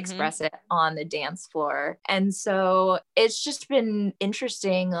 I could express it on the dance floor. And so it's just been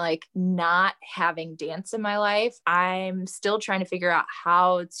interesting, like not having dance in my life. I'm still trying to figure out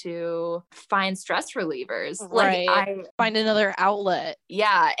how to find stress relievers. Like I find another outlet.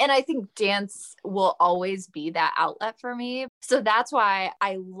 Yeah. And I think dance will always be that outlet for me. So that's why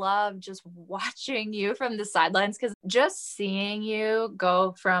I love just watching you from the sidelines, because just seeing you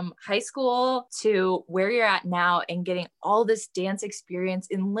go from high school to where you're at now and getting all this dance experience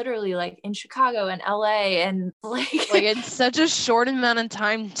in literally like in Chicago and LA and like in such a short amount of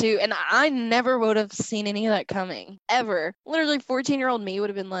time too. And I never would have seen any of that coming ever. Literally 14-year-old me would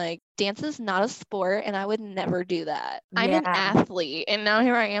have been like, dance is not a sport and I would never do that. I'm an athlete. And now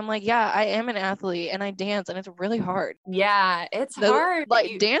here I am like, yeah, I am an athlete and I dance and it's really hard. Yeah, it's hard.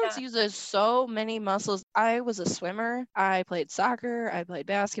 Like dance uses so many muscles. I was a swimmer. I played soccer. I played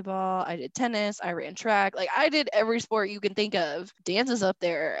basketball. I did tennis. I ran track. Like I did every sport you can think of. Dance is up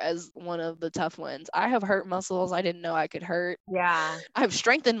there as one of the tough ones. I have hurt muscles I didn't know I could hurt. Yeah. I have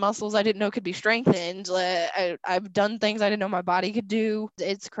strengthened muscles I didn't know could be strengthened. I've done things I didn't know my body could do.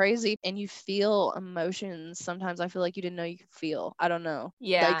 It's crazy. And you feel emotions sometimes I feel like you didn't know you could feel. I don't know.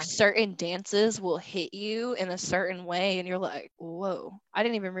 Yeah. Like certain dances will hit you in a certain way and you're like, whoa, I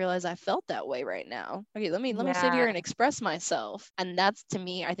didn't even realize I felt that way right now. Okay, let me sit here and express myself. And that's, to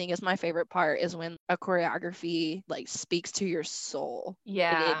me, I think is my favorite part, is when a choreography like speaks to your soul.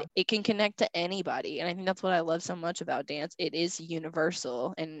 Yeah. It can connect to anybody. And I think that's what I love so much about dance. It is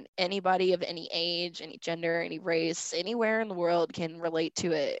universal and anybody of any age, any gender, any race, anywhere in the world can relate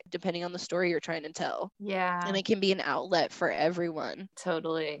to it depending on the story you're trying to tell. Yeah. And it can be an outlet for everyone.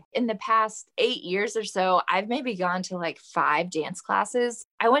 Totally. In the past 8 years or so, I've maybe gone to like 5 dance classes.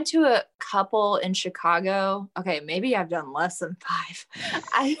 I went to a couple in Chicago. Okay, maybe I've done less than 5.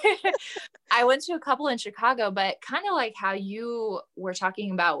 I went to a couple in Chicago, but kind of like how you were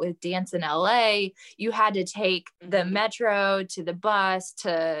talking about with dance in LA, you had to take the metro to the bus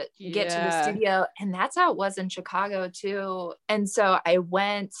to get to the studio. And that's how it was in Chicago too. And so I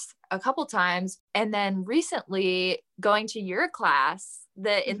went a couple times, and then recently going to your class,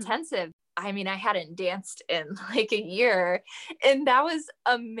 the intensive, I mean, I hadn't danced in like a year, and that was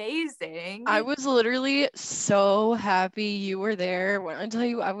amazing. I was literally so happy you were there. When I tell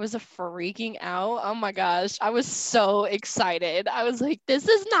you, I was freaking out. Oh my gosh. I was so excited. I was like, this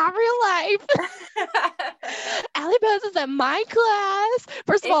is not real life. Allie Buzz is at my class.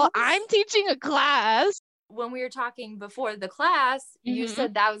 First of all, I'm teaching a class. When we were talking before the class, you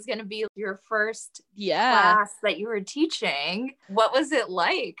said that was going to be your first class that you were teaching. What was it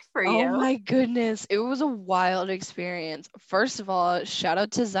like for you? Oh my goodness. It was a wild experience. First of all, shout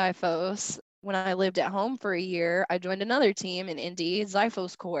out to Zyphos. When I lived at home for a year, I joined another team in Indy,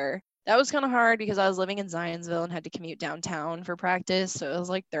 Zyphos Corps. That was kind of hard because I was living in Zionsville and had to commute downtown for practice. So it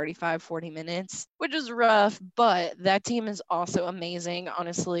was like 35, 40 minutes, which is rough. But that team is also amazing.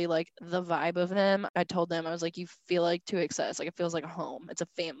 Honestly, like the vibe of them, I told them, I was like, you feel like 2XS. Like it feels like a home. It's a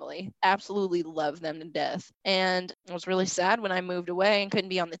family. Absolutely love them to death. And I was really sad when I moved away and couldn't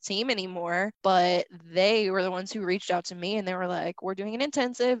be on the team anymore. But they were the ones who reached out to me and they were like, we're doing an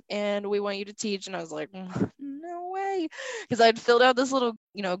intensive and we want you to teach. And I was like, no way. Because I'd filled out this little,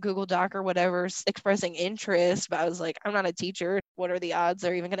 Google Doc or whatever expressing interest, but I was like, I'm not a teacher. What are the odds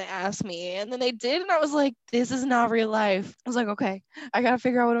they're even going to ask me? And then they did. And I was like, this is not real life. I was like, okay, I got to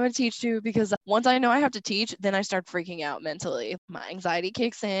figure out what I'm going to teach to, because once I know I have to teach, then I start freaking out mentally. My anxiety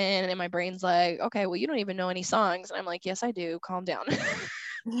kicks in and my brain's like, okay, well, you don't even know any songs. And I'm like, yes, I do. Calm down.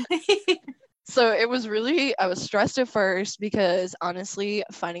 So it was really, I was stressed at first because honestly,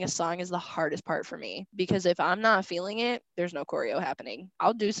 finding a song is the hardest part for me, because if I'm not feeling it, there's no choreo happening.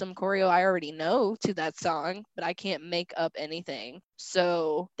 I'll do some choreo I already know to that song, but I can't make up anything.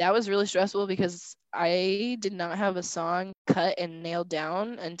 So that was really stressful because I did not have a song cut and nailed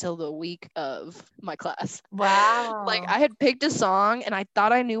down until the week of my class. Wow. Like I had picked a song and I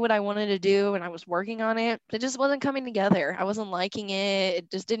thought I knew what I wanted to do and I was working on it, but it just wasn't coming together. I wasn't liking it.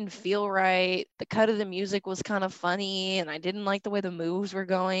 It just didn't feel right. The cut of the music was kind of funny and I didn't like the way the moves were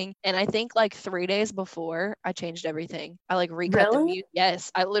going. And I think like 3 days before, I changed everything. I like recut the Really? music.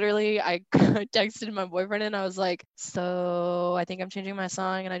 Yes, I texted my boyfriend and I was like, so I think I'm changing my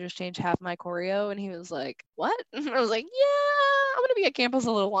song and I just changed half my choreo. And he was like, what? And I was like, yeah, I'm going to be at campus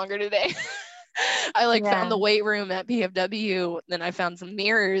a little longer today. I like found the Yeah. weight room at PFW. Then I found some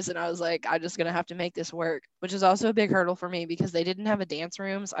mirrors and I was like, I'm just gonna have to make this work, which is also a big hurdle for me because they didn't have a dance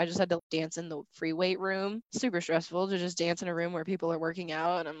room. So I just had to dance in the free weight room. Super stressful to just dance in a room where people are working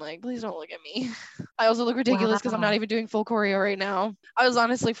out. And I'm like, please don't look at me. I also look ridiculous because I'm not Wow. even doing full choreo right now. I was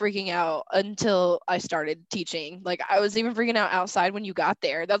honestly freaking out until I started teaching. Like I was even freaking out outside when you got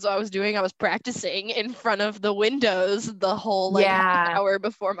there. That's what I was doing. I was practicing in front of the windows the whole like half Yeah. hour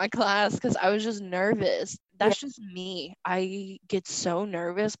before my class because I was just nervous. Yeah. That's just me. I get so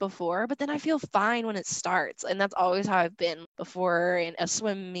nervous before, but then I feel fine when it starts. And that's always how I've been before in a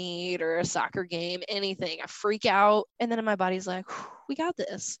swim meet or a soccer game, anything. I freak out and then my body's like, we got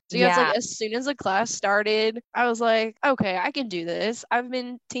this. So yeah, it's like Yeah. as soon as the class started, I was like, okay, I can do this. I've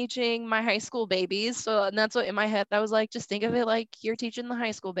been teaching my high school babies. So and that's what in my head, I was like, just think of it like you're teaching the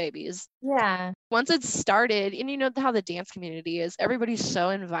high school babies. Yeah. Once it started, and you know how the dance community is, everybody's so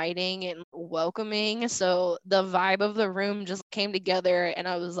inviting and welcoming. So the vibe of the room just came together, and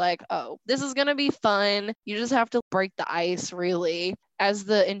I was like, oh, this is going to be fun. You just have to break the ice, really. As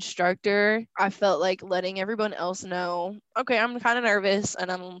the instructor, I felt like letting everyone else know, okay, I'm kind of nervous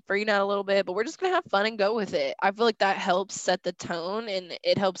and I'm freaking out a little bit, but we're just going to have fun and go with it. I feel like that helps set the tone and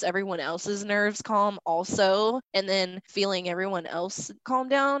it helps everyone else's nerves calm also. And then feeling everyone else calm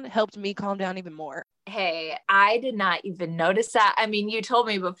down helped me calm down even more. Hey, I did not even notice that. I mean, you told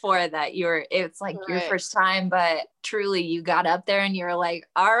me before that it's like your Right. first time, but truly you got up there and you're like,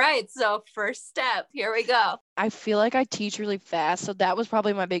 all right, so first step, here we go. I feel like I teach really fast. So that was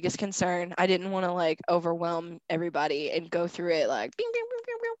probably my biggest concern. I didn't want to like overwhelm everybody and go through it like bing, bing, bing,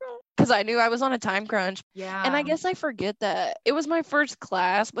 bing, bing, bing. Because I knew I was on a time crunch. Yeah. And I guess I forget that it was my first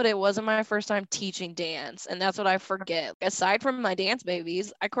class, but it wasn't my first time teaching dance. And that's what I forget. Aside from my dance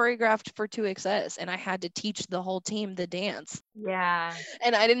babies, I choreographed for 2XS and I had to teach the whole team the dance. Yeah.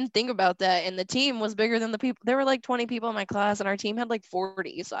 And I didn't think about that. And the team was bigger than the people. There were like 20 people in my class, and our team had like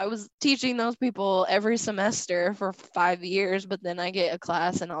 40. So I was teaching those people every semester for 5 years. But then I get a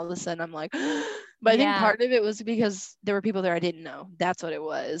class, and all of a sudden I'm like, but I think Yeah. part of it was because there were people there I didn't know. That's what it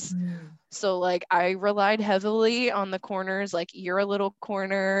was. So like I relied heavily on the corners, like you're a little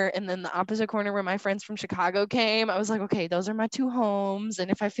corner, and then the opposite corner where my friends from Chicago came. I was like, okay, those are my two homes.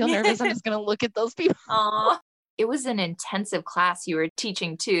 And if I feel nervous, I'm just going to look at those people. Aw. It was an intensive class you were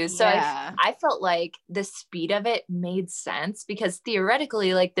teaching too. So Yeah. I felt like the speed of it made sense because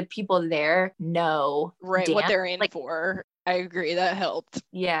theoretically, like the people there know Right, what dance. they're in Like, for. I agree. That helped.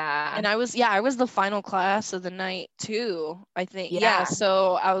 yeah. And I was the final class of the night too, I think. Yeah. Yeah.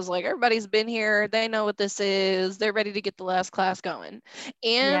 So I was like, everybody's been here. They know what this is. They're ready to get the last class going.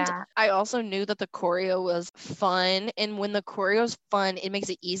 And Yeah. I also knew that the choreo was fun. And when the choreo's fun, it makes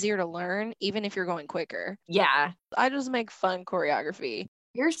it easier to learn, even if you're going quicker. Yeah. I just make fun choreography.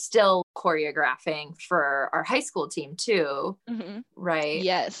 You're still choreographing for our high school team too, Mm-hmm. right?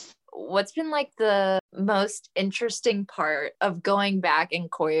 Yes. What's been like the most interesting part of going back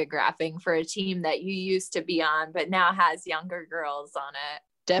and choreographing for a team that you used to be on, but now has younger girls on it?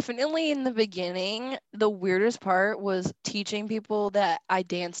 Definitely in the beginning, the weirdest part was teaching people that I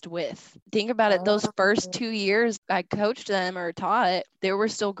danced with. Think about it, those first 2 years I coached them or taught, there were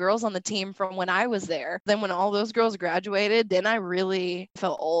still girls on the team from when I was there. Then when all those girls graduated, then I really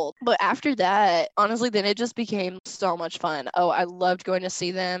felt old. But after that, honestly, then it just became so much fun. Oh, I loved going to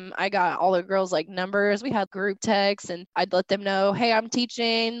see them. I got all the girls like numbers. We had group texts and I'd let them know, hey, I'm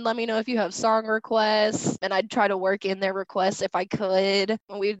teaching. Let me know if you have song requests. And I'd try to work in their requests if I could.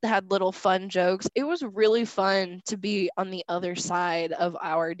 We had little fun jokes. It was really fun to be on the other side of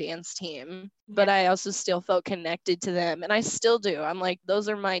our dance team, but I also still felt connected to them, and I still do. I'm like, those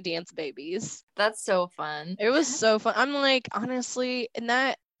are my dance babies. That's so fun. It was so fun. I'm like, honestly, and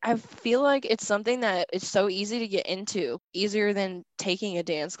that I feel like it's something that is so easy to get into, easier than taking a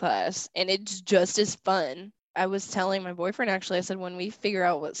dance class, and it's just as fun. I was telling my boyfriend, actually, I said, when we figure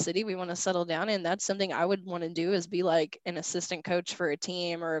out what city we want to settle down in, that's something I would want to do, is be like an assistant coach for a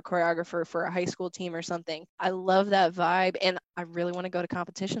team or a choreographer for a high school team or something. I love that vibe, and I really want to go to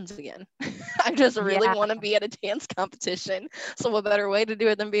competitions again. I just really want to be at a dance competition. So what better way to do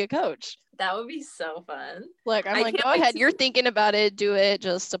it than be a coach? That would be so fun. Like, I'm like, go ahead. You're thinking about it. Do it.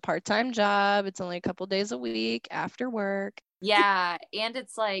 Just a part-time job. It's only a couple days a week after work. Yeah. And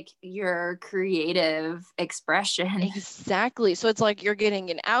it's like your creative expression. Exactly. So it's like you're getting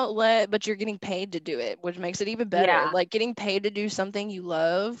an outlet, but you're getting paid to do it, which makes it even better. Yeah. Like, getting paid to do something you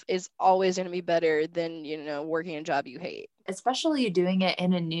love is always going to be better than, working a job you hate. Especially doing it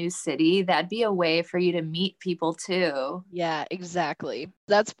in a new city. That'd be a way for you to meet people too. Yeah, exactly.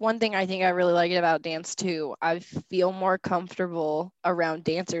 That's one thing I think I really like about dance too. I feel more comfortable around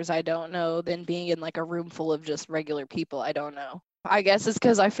dancers I don't know than being in like a room full of just regular people I don't know. I guess it's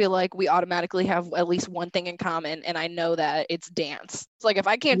because I feel like we automatically have at least one thing in common, and I know that it's dance. It's like, if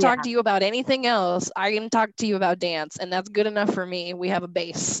I can't talk to you about anything else, I can talk to you about dance, and that's good enough for me. We have a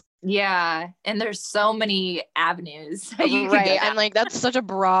base. Yeah. And there's so many avenues. Right. And like, that's such a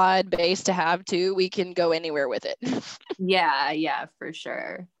broad base to have too. We can go anywhere with it. Yeah, for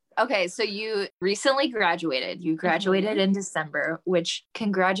sure. Okay, so you recently graduated. You graduated in December, which,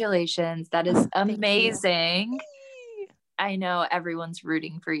 congratulations. That is amazing. I know everyone's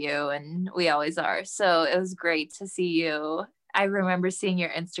rooting for you, and we always are. So it was great to see you. I remember seeing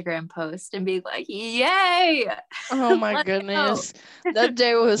your Instagram post and being like, yay! Oh my goodness. That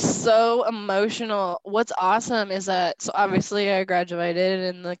day was so emotional. What's awesome is that, so obviously I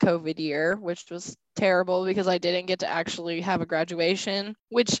graduated in the COVID year, which was terrible because I didn't get to actually have a graduation,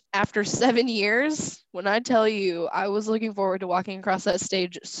 which after 7 years, when I tell you, I was looking forward to walking across that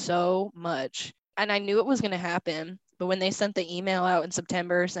stage so much. And I knew it was going to happen. But when they sent the email out in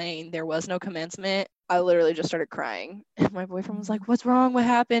September saying there was no commencement, I literally just started crying. And my boyfriend was like, what's wrong? What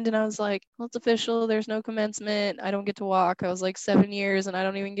happened? And I was like, well, it's official. There's no commencement. I don't get to walk. I was like 7 years and I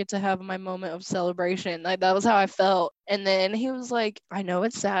don't even get to have my moment of celebration. Like, that was how I felt. And then he was like, I know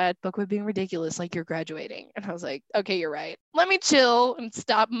it's sad, but quit being ridiculous. Like, you're graduating. And I was like, okay, you're right. Let me chill and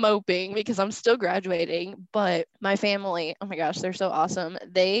stop moping because I'm still graduating. But my family, oh my gosh, they're so awesome.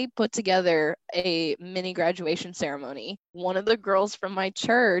 They put together a mini graduation ceremony. One of the girls from my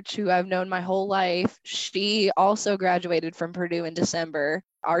church, who I've known my whole life, she also graduated from Purdue in December.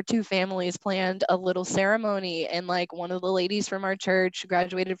 Our two families planned a little ceremony, and like, one of the ladies from our church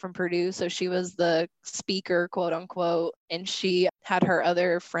graduated from Purdue, so she was the speaker, quote unquote, and she had her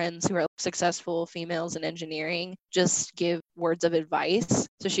other friends who are successful females in engineering just give words of advice.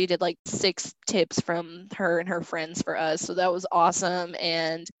 So she did like 6 tips from her and her friends for us. So that was awesome.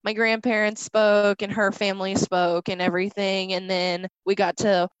 And my grandparents spoke and her family spoke and everything. And then we got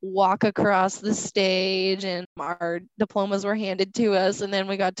to walk across the stage and our diplomas were handed to us. And then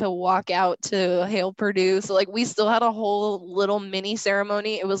we got to walk out to Hail Purdue. So like, we still had a whole little mini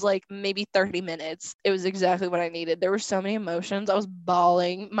ceremony. It was like maybe 30 minutes. It was exactly what I needed. There were so many emotions. I was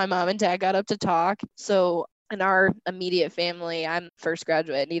bawling. My mom and dad got up to talk. So in our immediate family, I'm first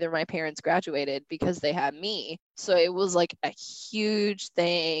graduate. Neither of my parents graduated because they had me. So it was like a huge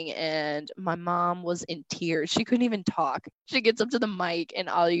thing. And my mom was in tears. She couldn't even talk. She gets up to the mic and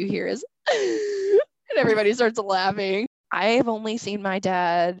all you hear is, and everybody starts laughing. I've only seen my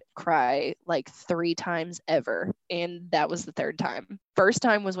dad cry like 3 times ever, and that was the 3rd time. First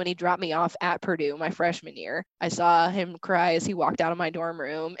time was when he dropped me off at Purdue my freshman year. I saw him cry as he walked out of my dorm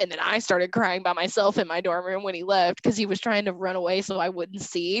room, and then I started crying by myself in my dorm room when he left because he was trying to run away so I wouldn't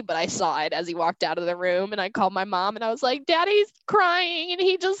see, but I saw it as he walked out of the room, and I called my mom and I was like, Daddy's crying and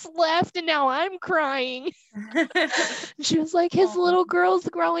he just left and now I'm crying. She was like, his little girl's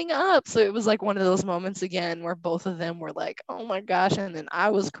growing up. So it was like one of those moments again where both of them were like, oh my gosh, and then I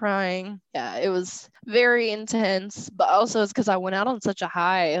was crying. Yeah, it was very intense, but also it's because I went out on on such a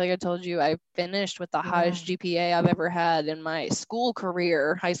high. Like I told you, I finished with the highest GPA I've ever had in my school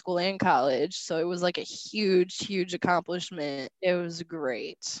career, high school and college. So it was like a huge accomplishment. It was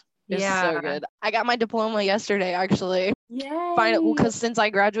great. It's so good. I got my diploma yesterday, actually. Yay. Because since I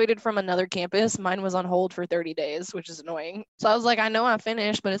graduated from another campus, mine was on hold for 30 days, which is annoying. So I was like, I know I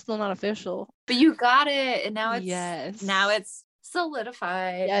finished, but it's still not official. But you got it, and now it's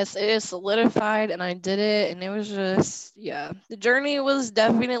solidified. Yes, it is solidified, and I did it, and it was just, the journey was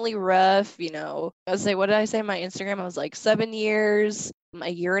definitely rough. What did I say on my Instagram? I was like 7 years, a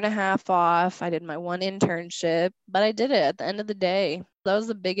year and a half off. I did my one internship, but I did it at the end of the day. That was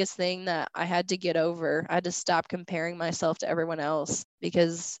the biggest thing that I had to get over. I had to stop comparing myself to everyone else,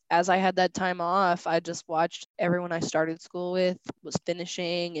 because as I had that time off, I just watched everyone I started school with was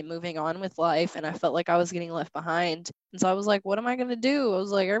finishing and moving on with life, and I felt like I was getting left behind. And so I was like, what am I going to do? I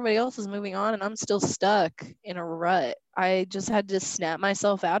was like, everybody else is moving on and I'm still stuck in a rut. I just had to snap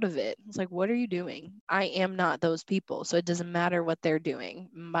myself out of it. It's like, what are you doing? I am not those people. So it doesn't matter what they're doing.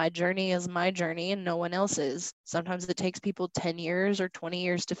 My journey is my journey and no one else's. Sometimes it takes people 10 years or 20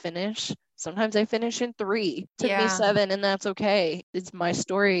 years to finish. Sometimes I finish in 3. Took me 7, and that's okay. It's my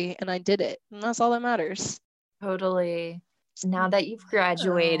story and I did it. And that's all that matters. Totally. Now that you've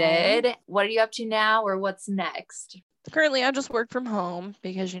graduated, what are you up to now, or what's next? Currently, I just work from home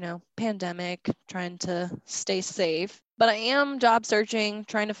because, pandemic, trying to stay safe. But I am job searching,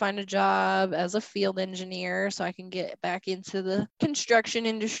 trying to find a job as a field engineer so I can get back into the construction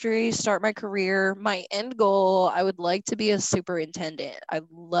industry, start my career. My end goal, I would like to be a superintendent. I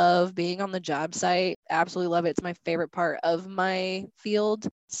love being on the job site. Absolutely love it. It's my favorite part of my field.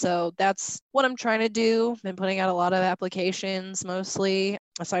 So that's what I'm trying to do. Been putting out a lot of applications mostly,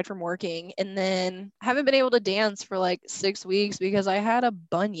 aside from working. And then I haven't been able to dance for like 6 weeks because I had a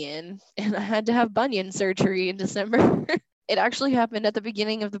bunion and I had to have bunion surgery in December. It actually happened at the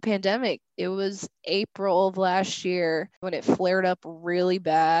beginning of the pandemic. It was April of last year when it flared up really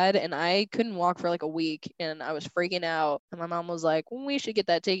bad, and I couldn't walk for like a week, and I was freaking out. And my mom was like, we should get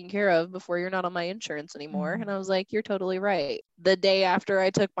that taken care of before you're not on my insurance anymore. And I was like, you're totally right. The day after I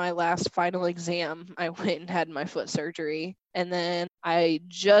took my last final exam, I went and had my foot surgery. And then I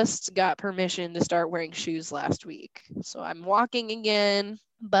just got permission to start wearing shoes last week. So I'm walking again,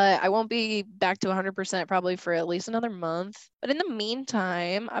 but I won't be back to 100% probably for at least another month. But in the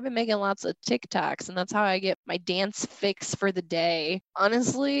meantime, I've been making lots of TikToks, and that's how I get my dance fix for the day.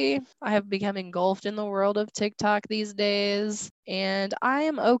 Honestly, I have become engulfed in the world of TikTok these days, and I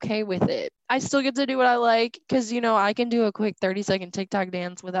am okay with it. I still get to do what I like because, I can do a quick 30-second TikTok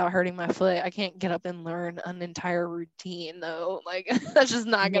dance without hurting my foot. I can't get up and learn an entire routine, though. Like, that's just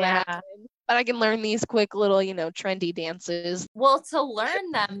not going to happen. But I can learn these quick little, trendy dances. Well, to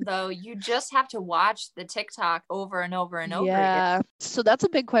learn them, though, you just have to watch the TikTok over and over and over again. So that's a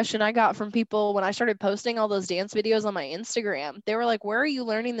big question I got from people when I started posting all those dance videos on my Instagram. They were like, where are you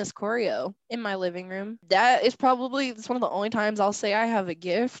learning this choreo? In my living room. It's one of the only times I'll say I have a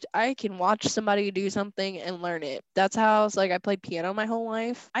gift. I can watch somebody do something and learn it. That's how it's like I played piano my whole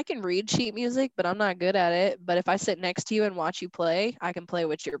life. I can read sheet music, but I'm not good at it. But if I sit next to you and watch you play, I can play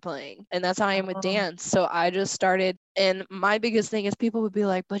what you're playing. And that's how I am with dance. So I just started. And my biggest thing is people would be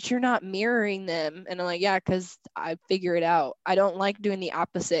like, but you're not mirroring them. And I'm like, yeah, because I figure it out. I don't like doing the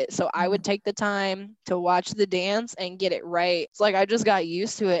opposite. So I would take the time to watch the dance and get it right. It's like I just got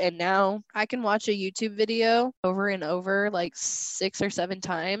used to it. And now I can watch a YouTube video over and over like 6 or 7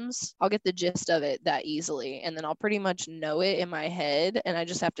 times. I'll get the gist of it that easily. And then I'll pretty much know it in my head. And I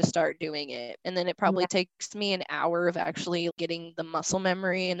just have to start doing it. And then it probably takes me an hour of actually getting the muscle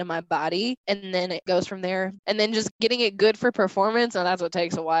memory into my body. And then it goes from there. And then just getting it good for performance, and that's what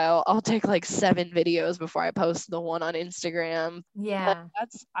takes a while. I'll take like 7 videos before I post the one on Instagram.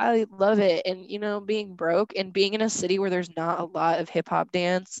 I love it. And being broke and being in a city where there's not a lot of hip hop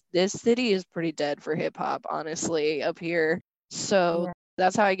dance, this city is pretty dead for hip hop, honestly, up here. So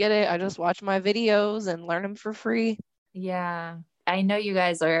that's how I get it. I just watch my videos and learn them for free. I know you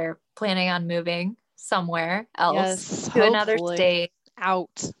guys are planning on moving somewhere else to another state.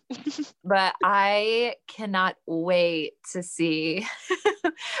 Out. But I cannot wait to see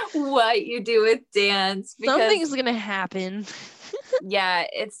what you do with dance. Something's gonna happen.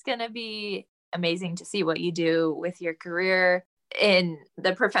 It's gonna be amazing to see what you do with your career in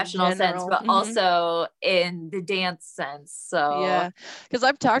the professional sense, but also in the dance sense. So because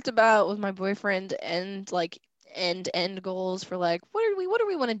I've talked about with my boyfriend and like end goals for like what do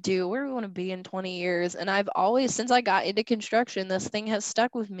we want to do, where do we want to be in 20 years, and I've always, since I got into construction, this thing has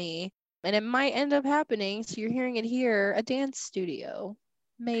stuck with me, and it might end up happening, so you're hearing it here, a dance studio.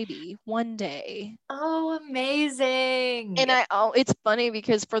 maybe one day. Oh, amazing. And it's funny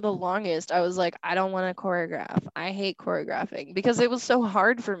because for the longest I was like, I don't want to choreograph. I hate choreographing because it was so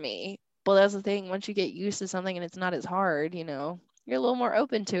hard for me. But that's the thing, once you get used to something and it's not as hard, you're a little more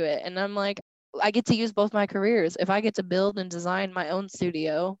open to it. And I'm like, I get to use both my careers. If I get to build and design my own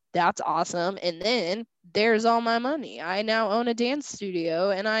studio, that's awesome. And then there's all my money. I now own a dance studio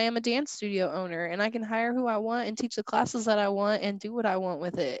and I am a dance studio owner, and I can hire who I want and teach the classes that I want and do what I want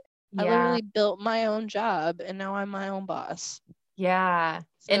with it. I literally built my own job and now I'm my own boss. Yeah.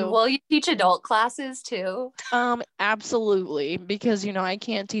 And will you teach adult classes too? Absolutely. Because, I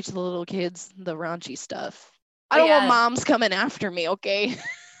can't teach the little kids the raunchy stuff. I don't want moms coming after me, okay?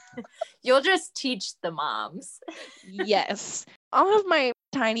 You'll just teach the moms. Yes. I'll have my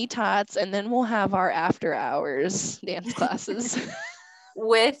tiny tots and then we'll have our after hours dance classes.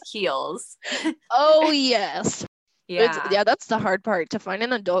 With heels. Oh, yes. Yeah. That's the hard part. To find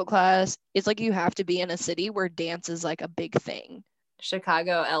an adult class, it's like you have to be in a city where dance is like a big thing.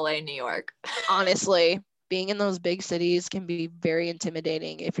 Chicago, LA, New York. Honestly, being in those big cities can be very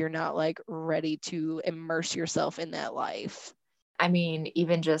intimidating if you're not like ready to immerse yourself in that life. I mean,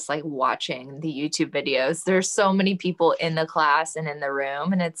 even just like watching the YouTube videos, there's so many people in the class and in the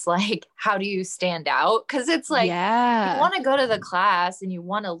room. And it's like, how do you stand out? Because it's like, you want to go to the class and you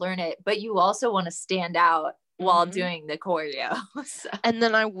want to learn it, but you also want to stand out while doing the choreo. So. And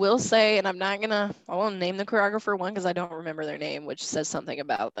then I will say, and I won't name the choreographer one because I don't remember their name, which says something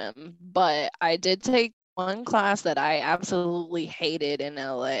about them. But I did take one class that I absolutely hated in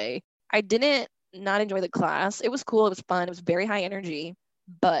LA. I didn't not enjoy the class. It was cool. It was fun. It was very high energy,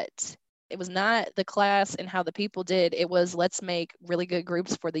 but it was not the class and how the people did. It was, let's make really good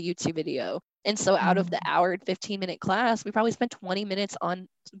groups for the YouTube video. And so out of the hour and 15-minute class, we probably spent 20 minutes on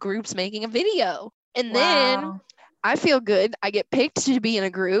groups making a video. And then I feel good. I get picked to be in a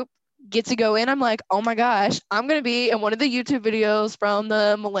group, get to go in. I'm like, oh my gosh, I'm going to be in one of the YouTube videos from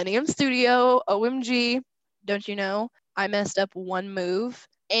the Millennium Studio. OMG. Don't you know? I messed up one move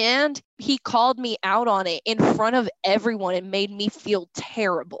and he called me out on it in front of everyone and made me feel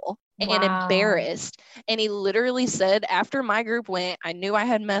terrible and embarrassed. And he literally said, after my group went, I knew I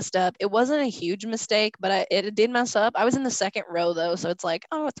had messed up. It wasn't a huge mistake, but it did mess up. I was in the second row though. So it's like,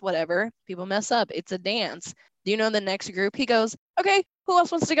 oh, it's whatever. People mess up. It's a dance. Do you know the next group? He goes, okay, who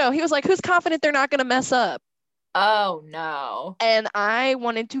else wants to go? He was like, who's confident they're not going to mess up? Oh no. And I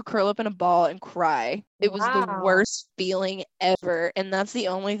wanted to curl up in a ball and cry. It was the worst feeling ever. And that's the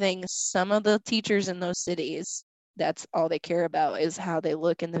only thing some of the teachers in those cities, that's all they care about is how they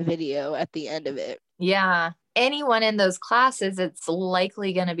look in the video at the end of it. Yeah. Anyone in those classes, it's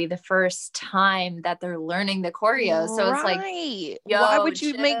likely going to be the first time that they're learning the choreo. So it's like, why would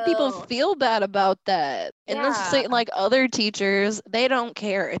you make people feel bad about that? And this, like other teachers, they don't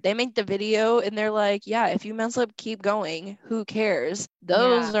care. They make the video and they're like, yeah, if you mess up, keep going. Who cares?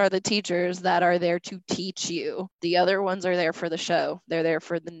 Those are the teachers that are there to teach you. The other ones are there for the show. They're there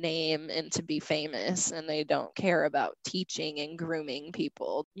for the name and to be famous, and they don't care about teaching and grooming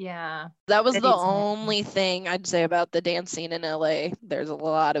people. Yeah. That was the only thing I'd say about the dance scene in LA. There's a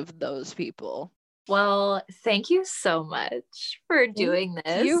lot of those people. Well, thank you so much for doing this.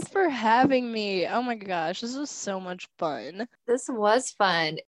 Thank you for having me. Oh my gosh, this was so much fun. This was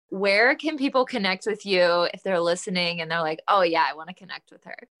fun. Where can people connect with you if they're listening and they're like, oh yeah, I want to connect with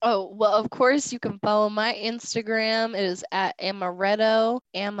her? Oh, well, of course you can follow my Instagram. It is at Amaretto,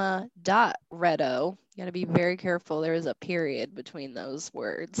 ama.retto. You got to be very careful. There is a period between those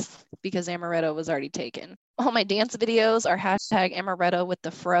words because Amaretto was already taken. All my dance videos are hashtag Amaretto with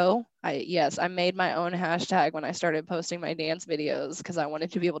the fro. I made my own hashtag when I started posting my dance videos because I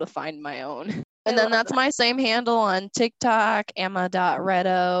wanted to be able to find my own. And then that's my same handle on TikTok,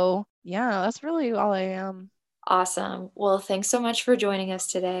 ama.retto. Yeah, that's really all I am. Awesome. Well, thanks so much for joining us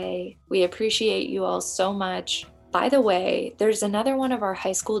today. We appreciate you all so much. By the way, there's another one of our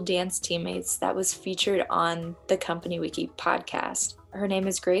high school dance teammates that was featured on the Company We Keep podcast. Her name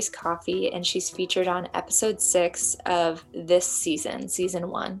is Grace Coffey, and she's featured on episode 6 of this season, season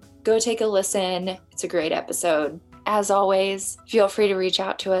 1. Go take a listen. It's a great episode. As always, feel free to reach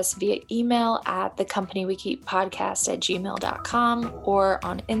out to us via email at thecompanywekeeppodcast@gmail.com or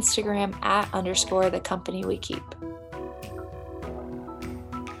on Instagram @_thecompanywekeep.